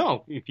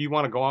 No, if you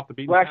want to go off the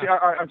beaten path. Well,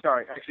 actually, I'm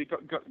sorry. Actually, go,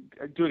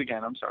 do it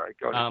again. I'm sorry.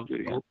 Go ahead. Do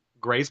it again.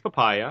 Gray's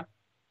Papaya,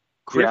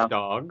 Criff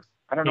Dogs.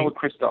 I don't know what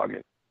Criff Dog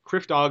is.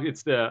 Criff Dog,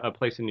 it's a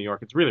place in New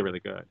York. It's really, really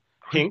good.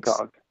 Pink's,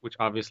 which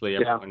obviously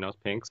everyone knows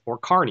Pink's, or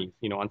Carney's,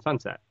 on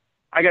Sunset.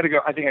 I got to go.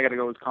 I think I got to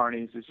go with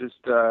Carney's. It's just,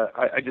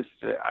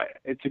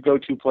 it's a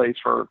go-to place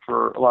for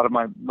a lot of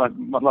my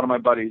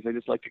buddies. I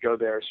just like to go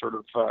there. Sort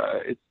of,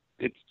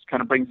 it kind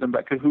of brings them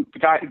back, because the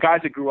guys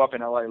that grew up in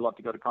LA love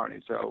to go to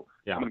Carney's. So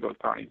I'm going to go with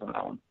Carney's on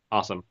that one.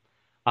 Awesome.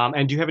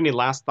 And do you have any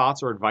last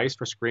thoughts or advice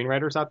for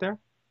screenwriters out there?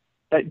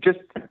 Just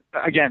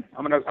again,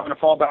 I'm gonna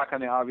fall back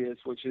on the obvious,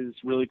 which is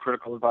really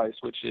critical advice,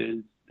 which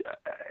is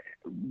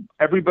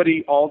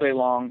everybody all day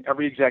long,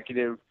 every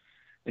executive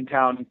in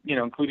town,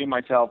 including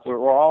myself,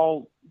 we're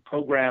all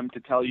programmed to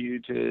tell you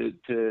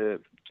to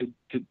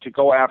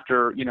go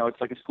after,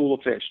 it's like a school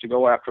of fish, to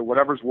go after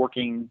whatever's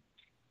working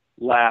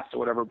last or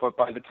whatever. But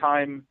by the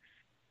time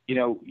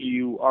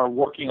you are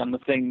working on the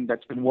thing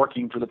that's been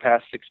working for the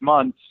past 6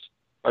 months,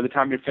 by the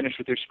time you're finished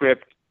with your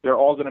script,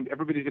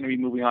 everybody's going to be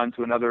moving on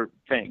to another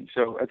thing.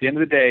 So at the end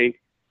of the day,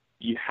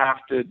 you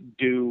have to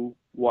do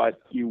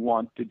what you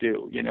want to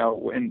do,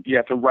 and you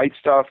have to write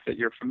stuff that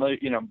you're familiar,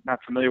 not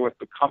familiar with,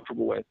 but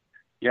comfortable with.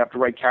 You have to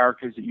write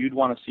characters that you'd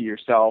want to see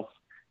yourself,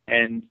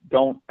 and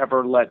don't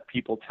ever let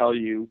people tell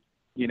you,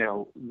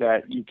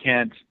 that you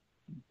can't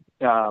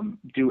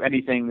do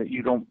anything that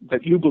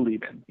you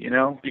believe in,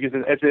 because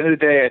at the end of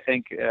the day, I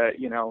think,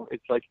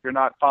 it's like you're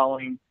not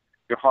following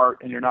your heart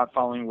and you're not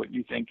following what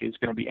you think is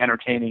going to be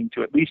entertaining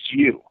to at least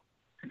you,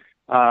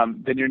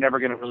 then you're never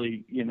going to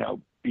really,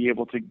 be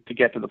able to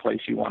get to the place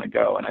you want to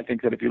go. And I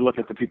think that if you look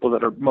at the people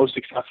that are most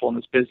successful in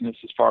this business,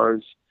 as far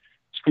as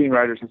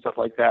screenwriters and stuff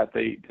like that,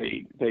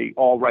 they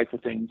all write the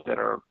things that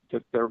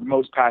they're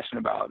most passionate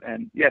about.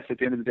 And yes, at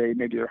the end of the day,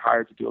 maybe they're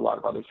hired to do a lot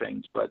of other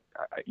things, but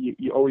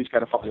you always got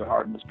to follow your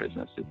heart in this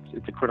business.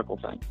 It's a critical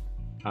thing.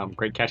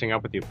 Great catching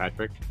up with you,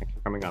 Patrick. Thanks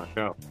for coming on the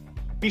show.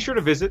 Be sure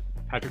to visit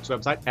Patrick's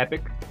website,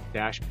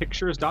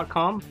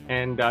 epic-pictures.com,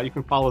 and you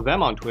can follow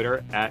them on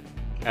Twitter at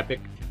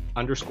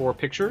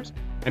epic_pictures.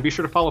 And be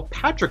sure to follow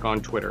Patrick on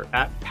Twitter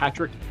at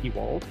Patrick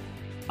Ewald.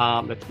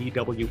 That's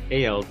Ewald.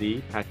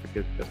 Patrick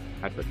is just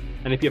Patrick.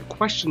 And if you have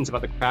questions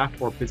about the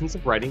craft or business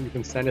of writing, you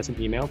can send us an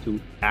email to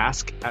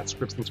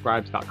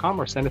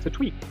ask@scriptsandscribes.com or send us a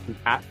tweet to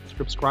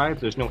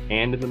 @scriptscribes. There's no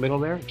and in the middle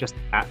there, just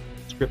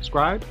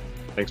 @scriptscribes.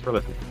 Thanks for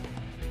listening.